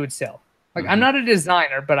and it would sell. Like I'm not a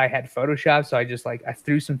designer, but I had Photoshop. So I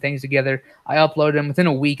threw some things together. I uploaded them. Within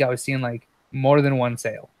a week, I was seeing like more than 1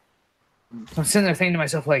 sale. So I'm sitting there thinking to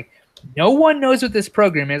myself, like, no one knows what this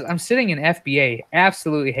program is. I'm sitting in FBA.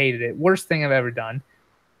 Absolutely hated it. Worst thing I've ever done.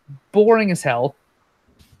 Boring as hell.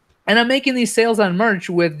 And I'm making these sales on merch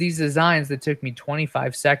with these designs that took me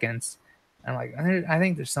 25 seconds. I'm like, I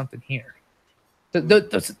think there's something here.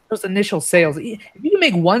 Those initial sales. If you can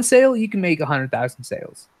make 1 sale, you can make 100,000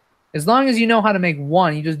 sales. As long as you know how to make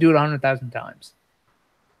 1, you just do it 100,000 times.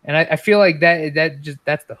 And I feel like that's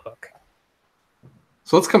the hook.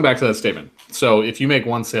 So let's come back to that statement. So if you make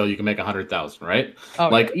 1 sale, you can make 100,000, right? Oh,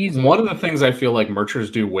 like easily. One of the things I feel like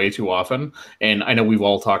merchers do way too often, and I know we've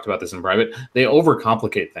all talked about this in private, they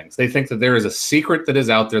overcomplicate things. They think that there is a secret that is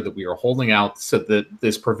out there that we are holding out so that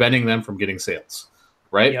is preventing them from getting sales,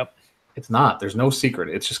 right? Yep. It's not. There's no secret.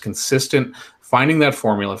 It's just consistent finding that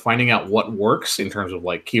formula, finding out what works in terms of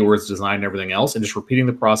like keywords, design, and everything else, and just repeating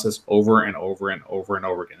the process over and over and over and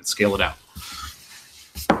over again and scale it out.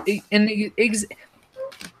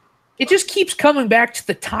 It just keeps coming back to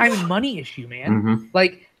the time and money issue, man. Mm-hmm.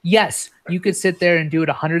 Like Yes, you could sit there and do it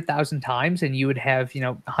 100,000 times, and you would have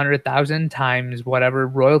 100,000 times whatever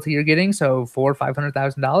royalty you're getting, so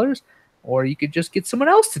 $400,000-$500,000, or you could just get someone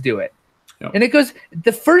else to do it. Yep. And it goes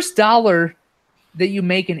the first dollar that you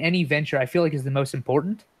make in any venture, I feel like is the most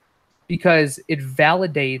important because it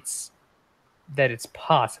validates that it's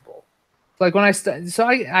possible. Like when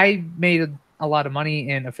I made a lot of money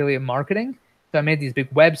in affiliate marketing. So I made these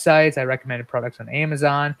big websites. I recommended products on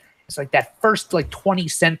Amazon. It's like that first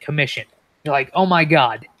 20-cent commission. You're like, oh my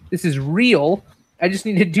God, this is real. I just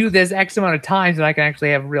need to do this X amount of times and I can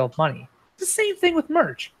actually have real money. It's the same thing with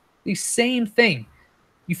merch. The same thing.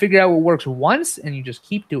 You figure out what works once and you just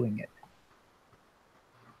keep doing it.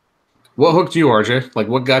 What hooked you, RJ? Like,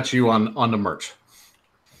 what got you on the merch?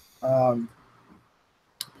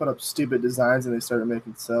 Put up stupid designs and they started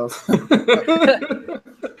making sales.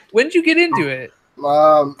 When did you get into it?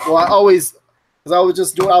 Well, I was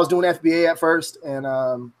doing FBA at first,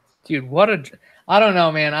 and dude, I don't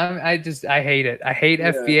know, man. I hate it. I hate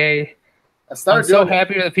FBA. I'm so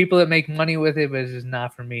happy with the people that make money with it, but it's just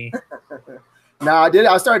not for me.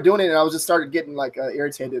 I started doing it, and I was just started getting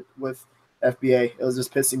irritated with FBA. It was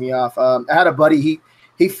just pissing me off. I had a buddy.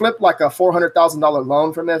 He flipped like a $400,000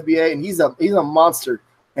 loan from FBA, and he's a monster.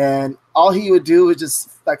 And all he would do is just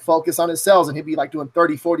focus on his sales, and he'd be doing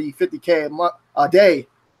 30, 40, 50K a day,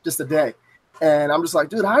 just a day. And I'm just like,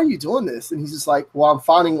 dude, how are you doing this? And he's just like, well, I'm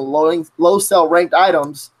finding low sell ranked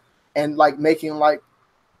items and making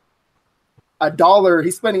 $1.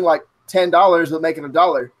 He's spending $10 but making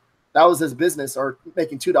 $1. That was his business, or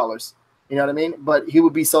making $2. You know what I mean? But he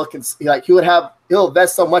would be so he'll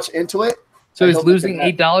invest so much into it. So he's losing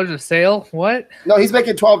 $8 a sale. What? No, he's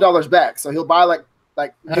making $12 back. So he'll buy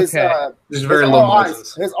his very low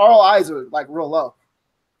margins. His ROIs are real low,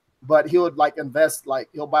 but he would invest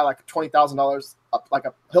he'll buy $20,000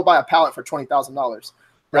 he'll buy a pallet for $20,000.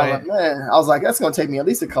 Right. I was like, that's gonna take me at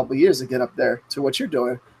least a couple of years to get up there to what you're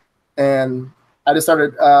doing. And I just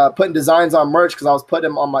started putting designs on merch because I was putting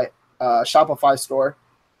them on my Shopify store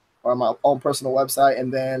or my own personal website,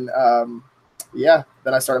 and then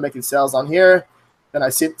then I started making sales on here. Then I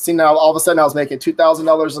see now all of a sudden I was making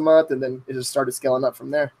 $2,000 a month, and then it just started scaling up from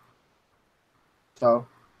there. So,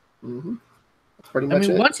 that's pretty much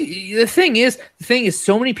it. The thing is,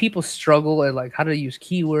 so many people struggle at how to use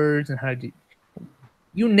keywords and how to do,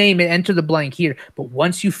 you name it, enter the blank here. But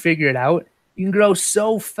once you figure it out, you can grow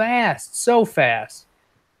so fast.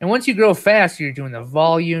 And once you grow fast, you're doing the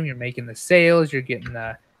volume, you're making the sales, you're getting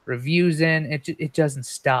the reviews in. It doesn't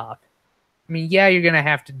stop. I mean, yeah, you're gonna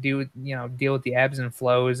have to deal with the ebbs and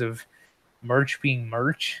flows of merch being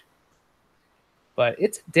merch, but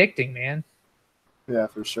it's addicting, man. Yeah,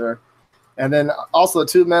 for sure. And then also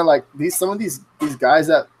too, man, some of these guys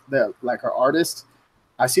that are artists,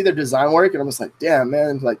 I see their design work and I'm just like, damn,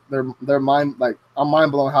 man, their mind, I'm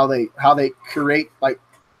mind blown how they create an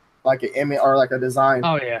image or a design.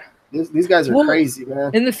 Oh yeah, these guys are crazy,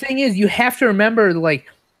 man. And the thing is, you have to remember,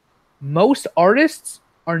 most artists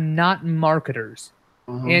are not marketers.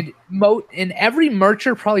 And every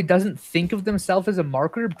mercher probably doesn't think of themselves as a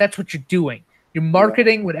marketer, but that's what you're doing. You're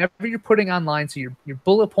marketing whatever you're putting online. So your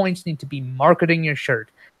bullet points need to be marketing your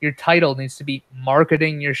shirt. Your title needs to be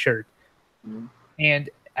marketing your shirt. And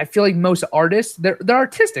I feel like most artists, they're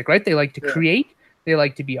artistic, right? They like to create. They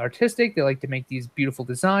like to be artistic. They like to make these beautiful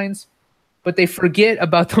designs. But they forget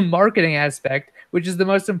about the marketing aspect, which is the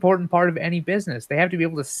most important part of any business. They have to be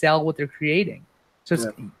able to sell what they're creating.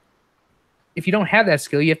 So if you don't have that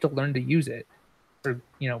skill, you have to learn to use it, or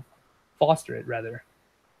foster it rather.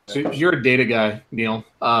 So you're a data guy, Neil.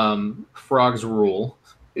 Frog's Rule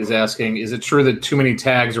is asking: is it true that too many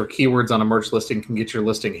tags or keywords on a merch listing can get your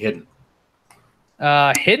listing hidden?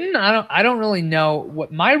 Hidden? I don't really know.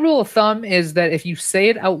 What my rule of thumb is that if you say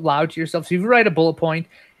it out loud to yourself, so if you write a bullet point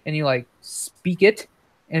and you speak it,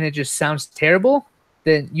 and it just sounds terrible,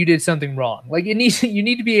 then you did something wrong. You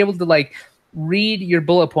need to be able to read your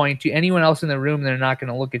bullet point to anyone else in the room. They're not going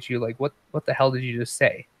to look at you like, what the hell did you just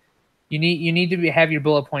say? You need to have your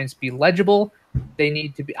bullet points be legible.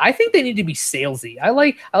 I think they need to be salesy. I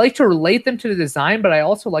like to relate them to the design, but I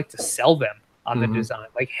also like to sell them on the design.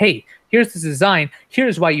 Hey, here's this design.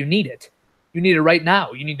 Here's why you need it. You need it right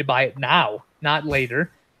now. You need to buy it now, not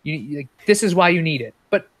later. This is why you need it.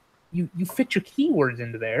 But you fit your keywords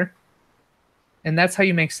into there, and that's how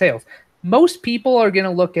you make sales. Most people are going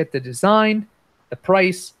to look at the design, the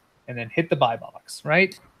price, and then hit the buy box,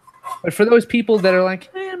 right? But for those people that are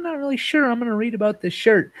like, I'm not really sure, I'm going to read about this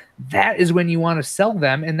shirt, that is when you want to sell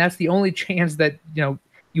them, and that's the only chance that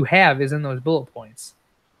you have is in those bullet points.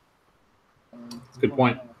 That's a good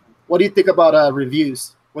point. What do you think about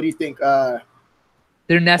reviews? What do you think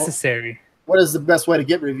They're necessary. What is the best way to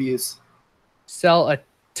get reviews? Sell a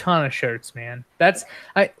ton of shirts, man.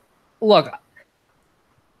 Look,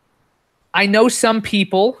 I know some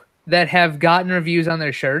people that have gotten reviews on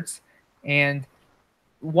their shirts, and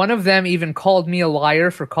one of them even called me a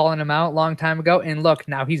liar for calling him out a long time ago. And look,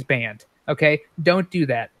 now he's banned. Okay, don't do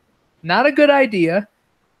that. Not a good idea.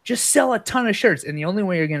 Just sell a ton of shirts. And the only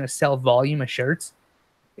way you're going to sell volume of shirts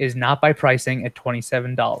is not by pricing at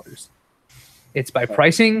 $27. It's by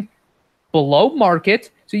pricing below market.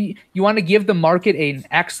 So you want to give the market an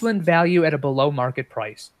excellent value at a below market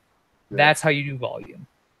price. Yeah. That's how you do volume.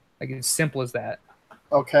 Like, it's simple as that.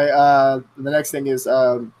 Okay. The next thing is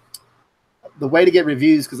the way to get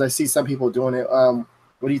reviews, because I see some people doing it.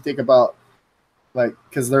 What do you think about, like,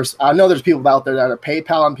 because I know there's people out there that are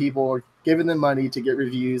PayPaling people or giving them money to get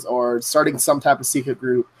reviews, or starting some type of secret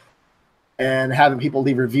group and having people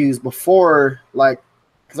leave reviews before, like,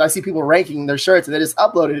 because I see people ranking their shirts and they just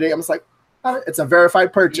uploaded it. I'm just like, it's a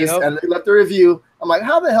verified purchase, and they left the review. I'm like,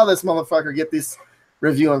 how the hell does this motherfucker get this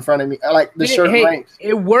review in front of me? Like, the shirt ranked.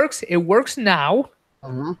 It works now.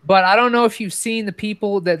 Mm-hmm. But I don't know if you've seen the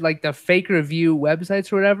people that, like, the fake review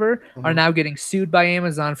websites or whatever, are now getting sued by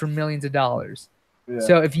Amazon for millions of dollars. Yeah.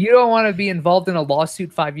 So if you don't want to be involved in a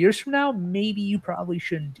lawsuit 5 years from now, maybe you probably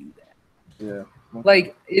shouldn't do that. Yeah. Okay.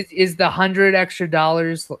 Like, is the $100 extra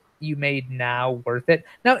you made now worth it?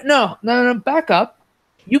 No, back up.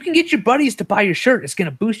 You can get your buddies to buy your shirt. It's going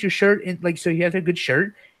to boost your shirt. So you have a good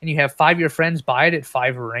shirt, and you have 5 of your friends buy it at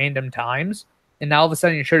 5 random times. And now all of a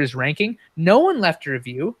sudden your shirt is ranking. No one left a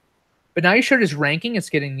review, but now your shirt is ranking. It's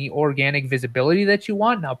getting the organic visibility that you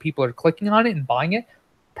want. Now people are clicking on it and buying it.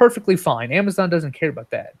 Perfectly fine. Amazon doesn't care about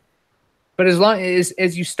that. But as long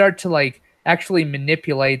as you start to, like, actually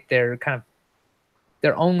manipulate their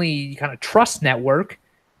only kind of trust network,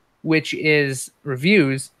 which is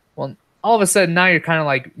reviews, well, all of a sudden now you're kind of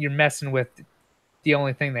like, you're messing with the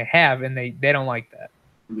only thing they have, and they don't like that.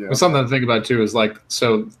 Yeah. Well, something to think about too is, like,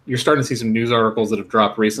 so you're starting to see some news articles that have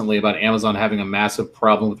dropped recently about Amazon having a massive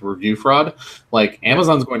problem with review fraud. Like,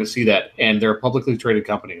 Amazon's going to see that, and they're a publicly traded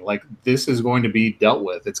company. Like, this is going to be dealt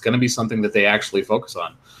with. It's going to be something that they actually focus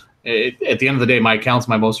on. At the end of the day, my account's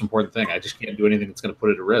my most important thing. I just can't do anything that's going to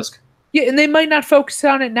put it at risk. Yeah, and they might not focus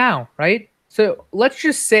on it now, right? So let's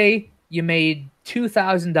just say you made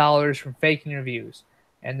 $2,000 from faking reviews,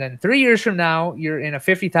 and then 3 years from now, you're in a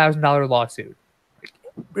 $50,000 lawsuit.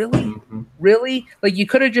 Really? Mm-hmm. Really? Like, you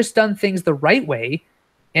could have just done things the right way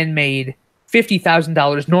and made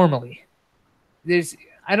 $50,000 normally.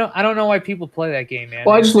 I don't know why people play that game, man.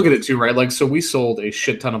 Well, I just look at it too, right? Like, so we sold a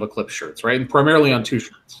shit ton of Eclipse shirts, right? And primarily on 2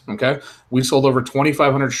 shirts, okay? We sold over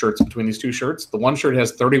 2,500 shirts between these 2 shirts. The one shirt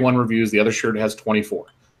has 31 reviews. The other shirt has 24,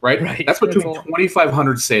 right? That's between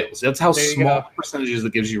 2,500 sales. That's how small percentages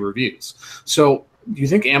that gives you reviews. So do you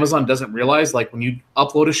think Amazon doesn't realize, like, when you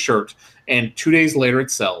upload a shirt and 2 days later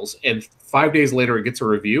it sells and 5 days later it gets a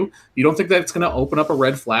review, you don't think that's going to open up a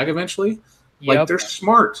red flag eventually? Yep. Like, they're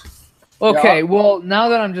smart. Okay, yeah. Well, now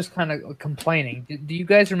that I'm just kind of complaining, do you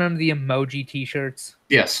guys remember the emoji T-shirts?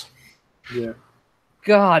 Yes. Yeah.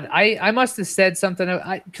 God, I must have said something,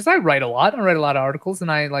 because I write a lot. I write a lot of articles,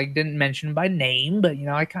 and I, like, didn't mention him by name, but,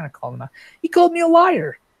 I kind of called him out. He called me a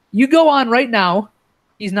liar. You go on right now,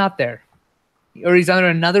 he's not there. Or he's under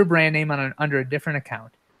another brand name under a different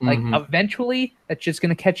account. Like, eventually, that's just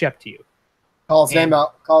going to catch up to you. Call his name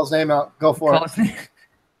out. Go for it.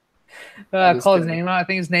 Call his name out. I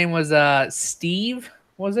think his name was Steve,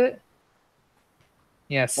 was it?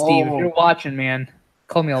 Yeah, Steve. If you're watching, man,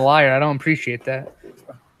 call me a liar. I don't appreciate that.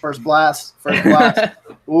 First blast.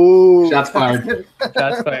 Ooh. Shots fired.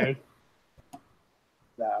 Shots fired.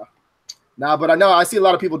 No, but I know I see a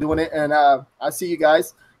lot of people doing it, and I see you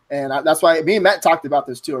guys. And that's why me and Matt talked about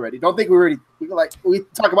this too already. Don't think we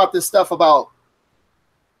talk about this stuff about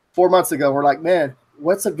 4 months ago. We're like, man,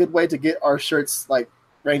 what's a good way to get our shirts, like,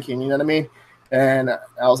 ranking? You know what I mean? And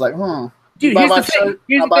I was like, dude, here's the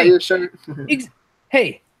thing. I'll buy your shirt.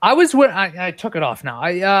 Hey, I was wearing. I took it off now.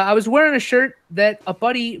 I was wearing a shirt that a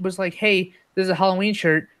buddy was like, hey, this is a Halloween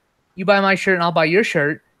shirt. You buy my shirt and I'll buy your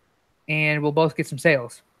shirt, and we'll both get some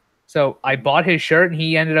sales. So I bought his shirt and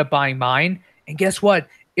he ended up buying mine. And guess what?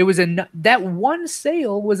 It was that one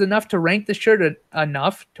sale was enough to rank the shirt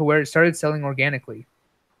enough to where it started selling organically.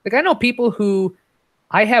 Like, I know people who,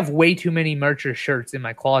 I have way too many merch or shirts in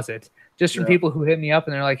my closet just from people who hit me up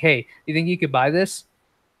and they're like, hey, you think you could buy this?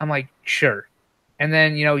 I'm like, sure. And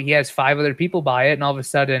then, he has 5 other people buy it, and all of a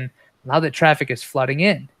sudden, now the traffic is flooding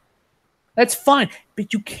in. That's fine,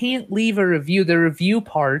 but you can't leave a review. The review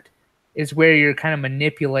part is where you're kind of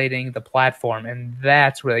manipulating the platform, and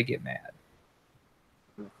that's where they get mad.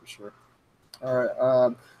 For sure. All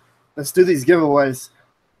right. Let's do these giveaways.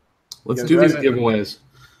 Let's You guys do these ready? giveaways.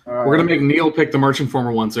 All right. We're gonna make Neil pick the Merch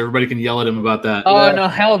Informer one, so everybody can yell at him about that. Oh Yeah. no,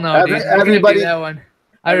 hell no, dude! You're Everybody- gonna do that one.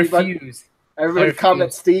 I everybody- refuse. Everybody refuse.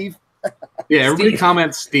 comment Steve. Yeah, everybody Steve.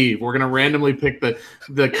 comment Steve. We're gonna randomly pick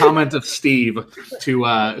the comment of Steve to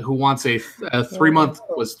who wants a 3-month,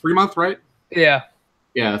 was 3-month, right? Yeah.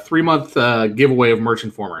 Yeah, 3-month giveaway of Merch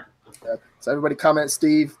Informer. So everybody comment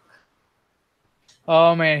Steve.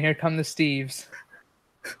 Oh man, here come the Steves.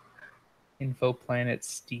 Info Planet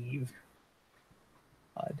Steve.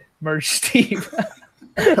 God. Merch Steve.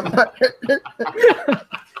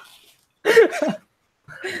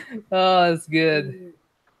 Oh, that's good.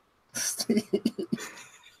 Steve.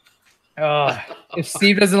 Oh, if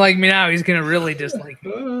Steve doesn't like me now, he's gonna really dislike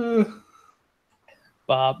me.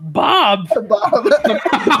 Bob. Bob.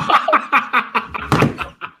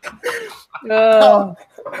 Oh,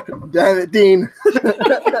 Damn it, Dean.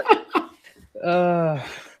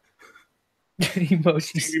 emoji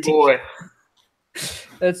Stevie Steve. boy.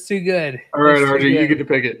 That's too good. All right, That's too RJ, you good. get to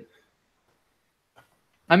pick it.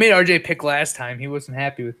 I made RJ pick last time. He wasn't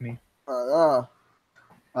happy with me.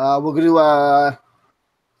 We'll do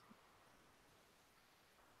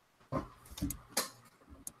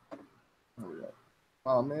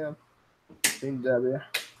oh man. Team Debbie.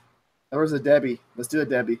 Where's the Debbie? Let's do a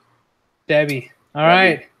Debbie. Debbie. All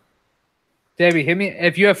right. Debbie, hit me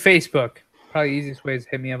if you have Facebook. Probably the easiest way is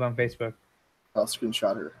hit me up on Facebook. I'll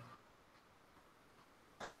screenshot her.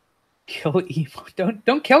 Kill emo.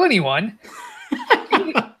 Don't kill anyone.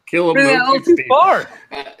 Kill him. Bring that a little too far.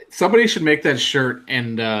 Somebody should make that shirt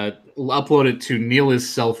and upload it to Neil is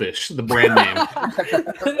Selfish, the brand name.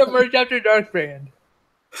 The Merch After Dark brand.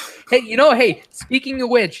 Hey, speaking of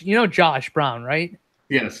which, you know Josh Brown, right?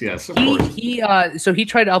 Yes, of course. So he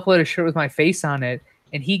tried to upload a shirt with my face on it,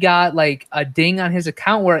 and he got like a ding on his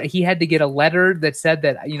account where he had to get a letter that said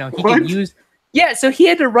that he could use. Yeah, so he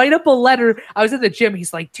had to write up a letter. I was at the gym.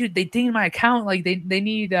 He's like, dude, they dinged my account. Like they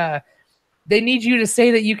need you to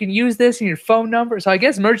say that you can use this and your phone number. So I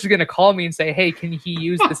guess Merch is gonna call me and say, hey, can he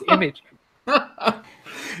use this image?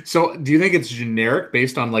 So do you think it's generic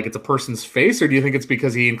based on like it's a person's face, or do you think it's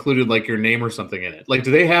because he included like your name or something in it? Like,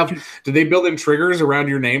 do they build in triggers around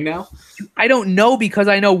your name now? I don't know, because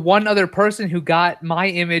I know one other person who got my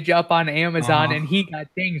image up on Amazon and he got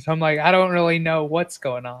dinged. So I'm like, I don't really know what's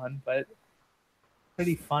going on, but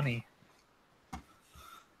pretty funny.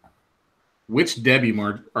 Which Debbie,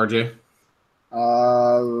 RJ?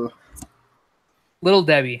 Little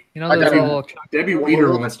Debbie. You know I those got it. little Debbie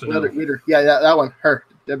Weeder wants to know. Weeder. Yeah, that one. Her.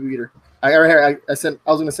 Debbie Weeder. I got her here. I was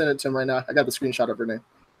gonna send it to him right now. I got the screenshot of her name.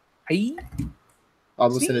 Hey.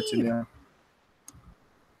 I'll just send it to you now.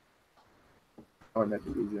 I would make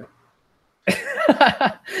it easier.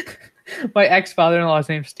 My ex-father-in-law's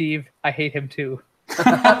name's Steve. I hate him too.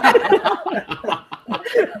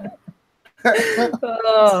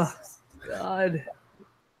 Oh God.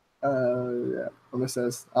 Yeah. I'm gonna send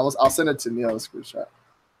this. I'll send it to Neil, the screenshot.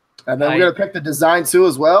 And then we're gonna pick the design too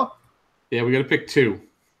as well. Yeah, we got to pick two.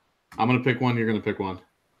 I'm gonna pick one. You're gonna pick one.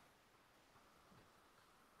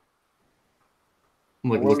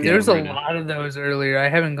 I'm looking There's at a them right now. lot of those earlier. I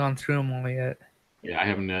haven't gone through them all yet. Yeah, I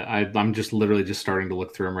haven't. I'm just literally just starting to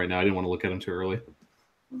look through them right now. I didn't want to look at them too early.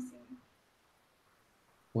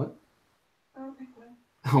 What? I'll pick one.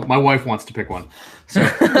 Oh, my wife wants to pick one, so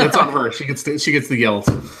that's on her. She gets the yells.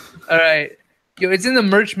 All right. Yo, it's in the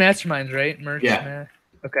merch masterminds, right? Merch. Yeah.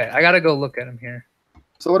 Okay, I gotta go look at them here.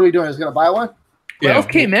 So what are we doing? Is gonna buy one?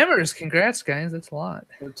 12K members. Congrats, guys. That's a lot.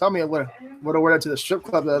 Tell me what I went to the strip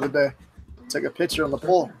club the other day. Take a picture on the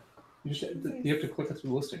pole. You have to click through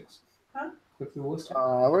the listings. Huh? Click through the listings.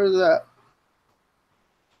 Where is that?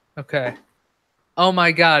 Okay. Oh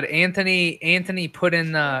my God, Anthony put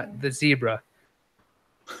in the zebra.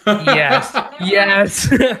 Yes. Yes.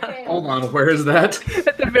 Hold on, where is that?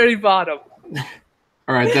 At the very bottom.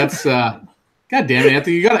 All right, that's God damn it,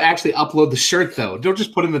 Anthony. You got to actually upload the shirt though. Don't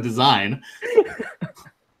just put in the design.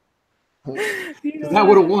 That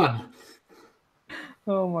would have won.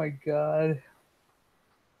 Oh my God.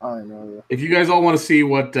 I know. If you guys all want to see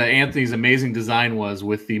what Anthony's amazing design was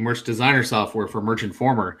with the merch designer software for Merch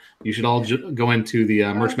Informer, you should all go into the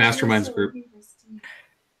Merch Masterminds group.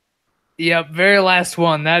 Yep, very last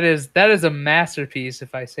one. That is a masterpiece,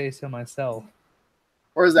 if I say so myself.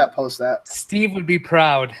 Where's that post at? Steve would be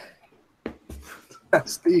proud.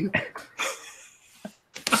 Steve.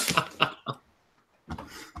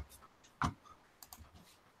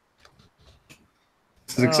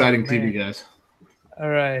 This is exciting man. TV, guys. All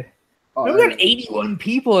right. Oh, We've got 81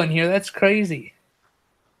 people in here. That's crazy.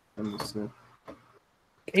 let me see.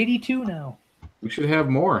 82 now. We should have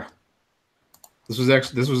more.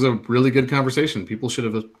 This was a really good conversation. People should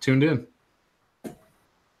have tuned in. How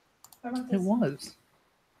about this It one? was.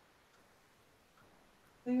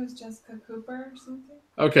 I think it was Jessica Cooper or something.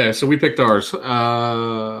 Okay, so we picked ours.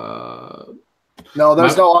 No,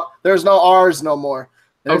 there's no R's no more.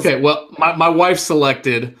 Okay, well, my wife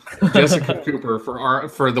selected Jessica Cooper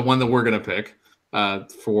for the one that we're gonna pick. Hey,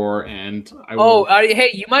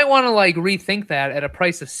 you might want to like rethink that at a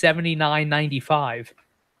price of $79.95.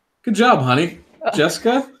 Good job, honey.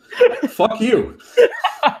 Jessica, fuck you.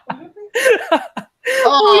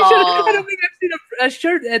 Oh, we should have. I don't think I've seen a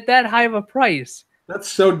shirt at that high of a price. That's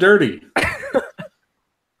so dirty.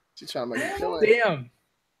 She's trying to make me kill it. Damn.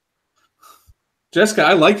 Jessica,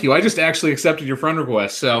 I like you. I just actually accepted your friend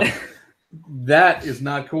request, so that is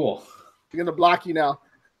not cool. You're gonna block you now.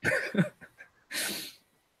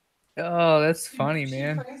 Oh, that's funny,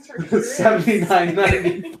 man.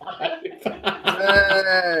 $79.95.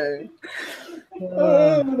 Hey.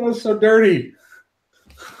 That's so dirty.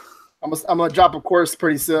 I'm gonna drop a course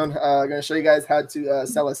pretty soon. Gonna show you guys how to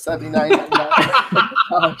sell a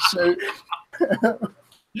 $79 shirt.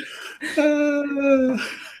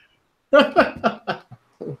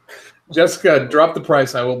 Jessica, drop the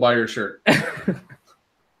price. I will buy your shirt.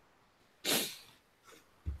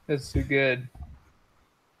 That's too good.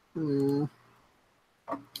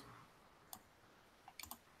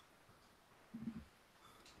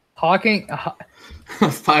 Hawking $5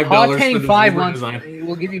 Hawking for the 5 zebra wants, design.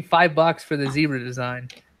 we'll give you $5 for the zebra design.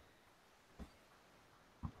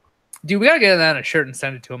 Dude, we gotta get that on a shirt and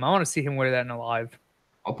send it to him. I want to see him wear that in a live.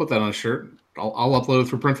 I'll put that on a shirt. I'll upload it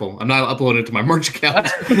through Printful. I'm not uploading it to my merch account.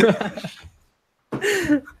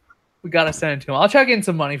 We gotta send it to him. I'll check in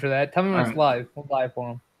some money for that. Tell me when All it's right. live. We'll buy it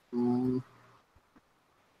for him.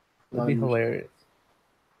 That'd be hilarious.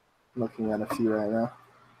 Looking at a few right now.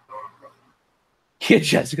 Yeah,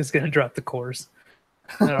 Jessica's gonna drop the course.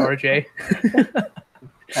 Not RJ.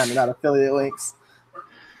 Handing out affiliate links.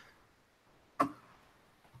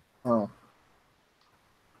 Oh.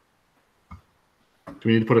 Do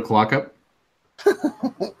we need to put a clock up? I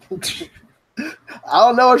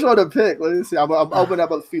don't know which one to pick. Let me see. I'm opening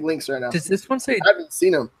up a few links right now. Does this one say I haven't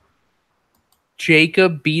seen them.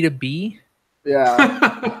 Jacob B2B?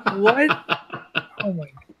 Yeah. What? Oh my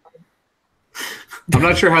god. I'm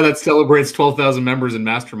not sure how that celebrates 12,000 members in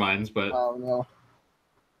masterminds, but Oh no.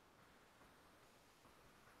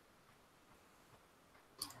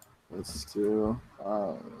 Let's do.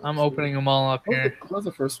 I'm opening them all up here. What was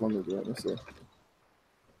the first one to do it? Let's see.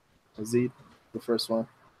 Azid, the first one.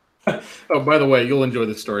 oh, by the way, you'll enjoy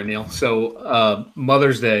this story, Neil. So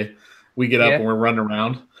Mother's Day, we get up and we're running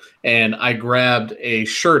around, and I grabbed a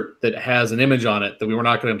shirt that has an image on it that we were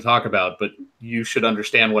not going to talk about, but you should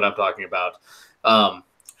understand what I'm talking about.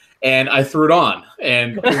 And I threw it on,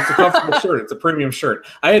 and it's a comfortable shirt. It's a premium shirt.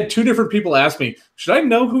 I had two different people ask me, should I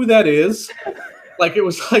know who that is? Like it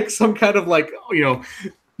was like some kind of like, you know,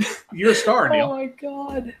 you're a star, Neil. Oh my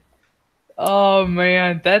god. Oh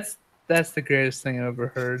man, that's the greatest thing I've ever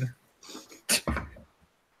heard.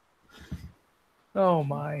 Oh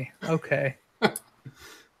my. Okay.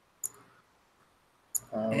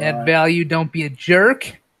 Add value, don't be a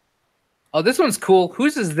jerk. Oh, this one's cool.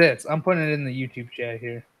 Whose is this? I'm putting it in the YouTube chat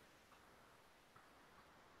here.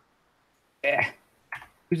 Yeah.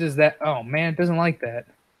 Whose is that? Oh man, it doesn't like that.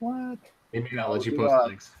 What? Maybe I'll let you post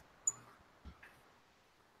links.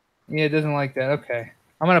 Yeah, it doesn't like that. Okay.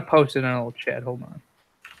 I'm going to post it in a little chat. Hold on.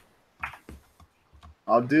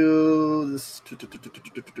 I'll do this. Got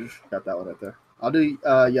that one right there. I'll do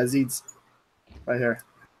Yazid's right here.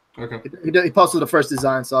 Okay. He posted the first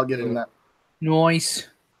design, so I'll give him that. Nice.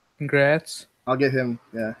 Congrats. I'll give him.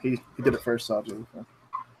 Yeah, he did it first, so I'll do it.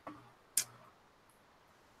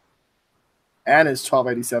 And it's $12.87.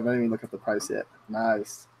 I didn't even look at the price yet.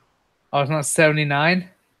 Nice. Oh, it's not 79?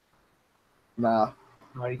 Nah.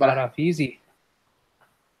 Oh, you got off easy.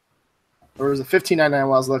 There was a $15.99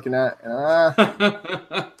 while I was looking at.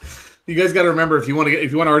 You guys got to remember, if you want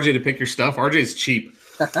RJ to pick your stuff, RJ's cheap.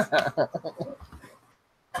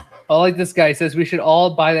 Oh, like this guy says, we should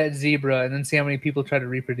all buy that zebra and then see how many people try to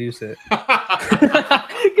reproduce it.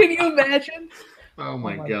 Can you imagine? Oh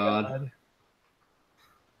my god.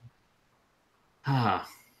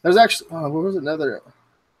 There's actually what was another?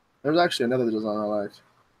 There's actually another design I liked.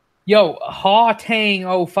 Yo, Ha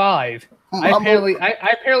Tang 05. I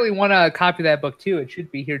apparently want to copy that book too. It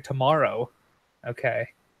should be here tomorrow. Okay.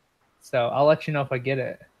 So I'll let you know if I get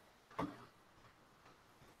it.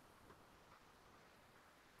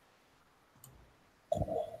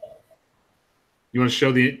 You want to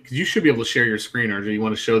show because you should be able to share your screen, RJ. You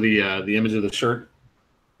want to show the image of the shirt?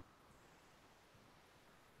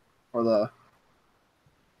 Or the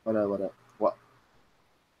What up? What?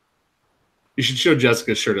 You should show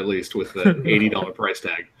Jessica's shirt at least with the $80 price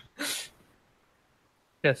tag.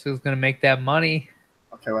 Jessica's gonna make that money.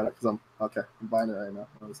 Okay, what up? Because I'm buying it right now.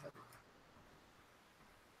 One second.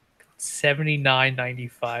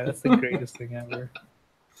 $79.95. That's the greatest thing ever.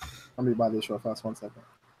 Let me buy this real fast. 1 second.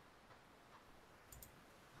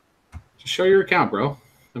 Just show your account, bro.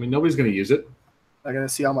 I mean, nobody's gonna use it. I gotta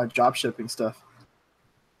see all my drop shipping stuff.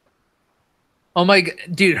 Oh my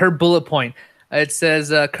dude, her bullet point. It says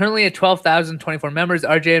currently at 12,024 members,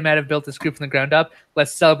 RJ and Matt have built this group from the ground up.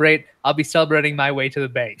 Let's celebrate. I'll be celebrating my way to the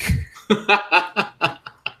bank.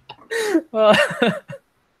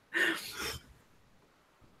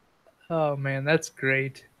 Oh man, that's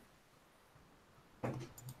great.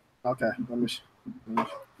 Okay,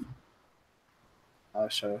 I'll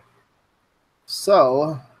show you.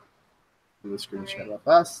 So, do the screen share real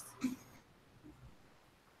fast.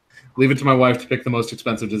 Leave it to my wife to pick the most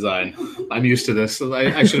expensive design. I'm used to this. So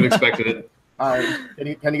I should have expected it. All right,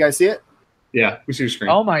 can you guys see it? Yeah, we see your screen.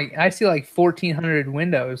 Oh my, I see like 1,400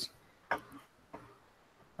 windows. Oh,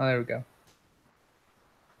 there we go.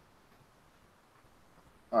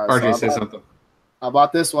 All right, RJ, so say something. I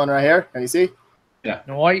bought this one right here. Can you see? Yeah.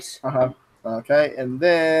 Nice. Okay, and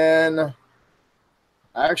then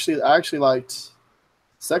I actually liked the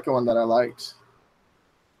second one that I liked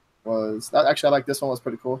was that actually I like this one was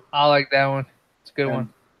pretty cool. I like that one. It's a good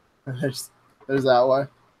one. There's that one.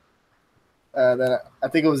 Then I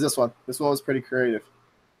think it was this one. This one was pretty creative.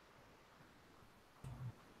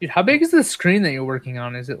 Dude, how big is the screen that you're working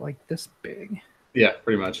on? Is it like this big? Yeah,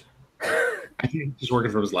 pretty much. I think he's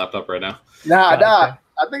working from his laptop right now. Nah. Okay. I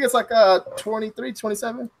think it's like 23,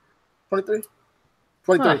 27, 23.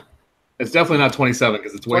 23. Huh. It's definitely not 27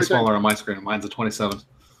 because it's way 23. smaller on my screen. Mine's a 27.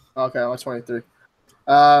 Okay, I'm 23.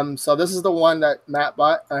 So this is the one that Matt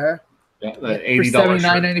bought right here. Yeah, the For $80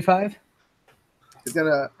 $79.95. He's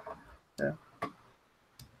gonna, yeah.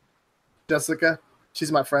 Jessica,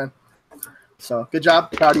 she's my friend. So good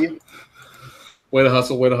job, proud of you. Way to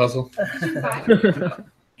hustle, way to hustle. Did you buy it?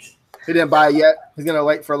 He didn't buy it yet. He's gonna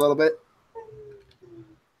wait for a little bit.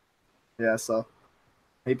 Yeah, so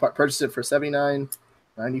he purchased it for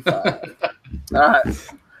 $79.95. All right.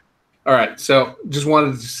 All right, so just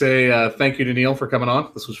wanted to say thank you to Neil for coming on.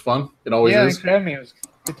 This was fun. It always Yeah, is. thanks for having me. It was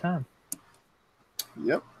a good time.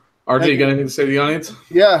 Yep. RJ, Thank you got you. anything to say to the audience?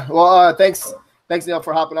 Yeah. Well, thanks Neil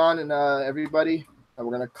for hopping on and everybody. And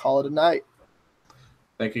we're gonna call it a night.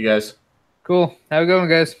 Thank you, guys. Cool. Have a good one,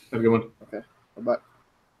 guys. Have a good one. Okay. Bye.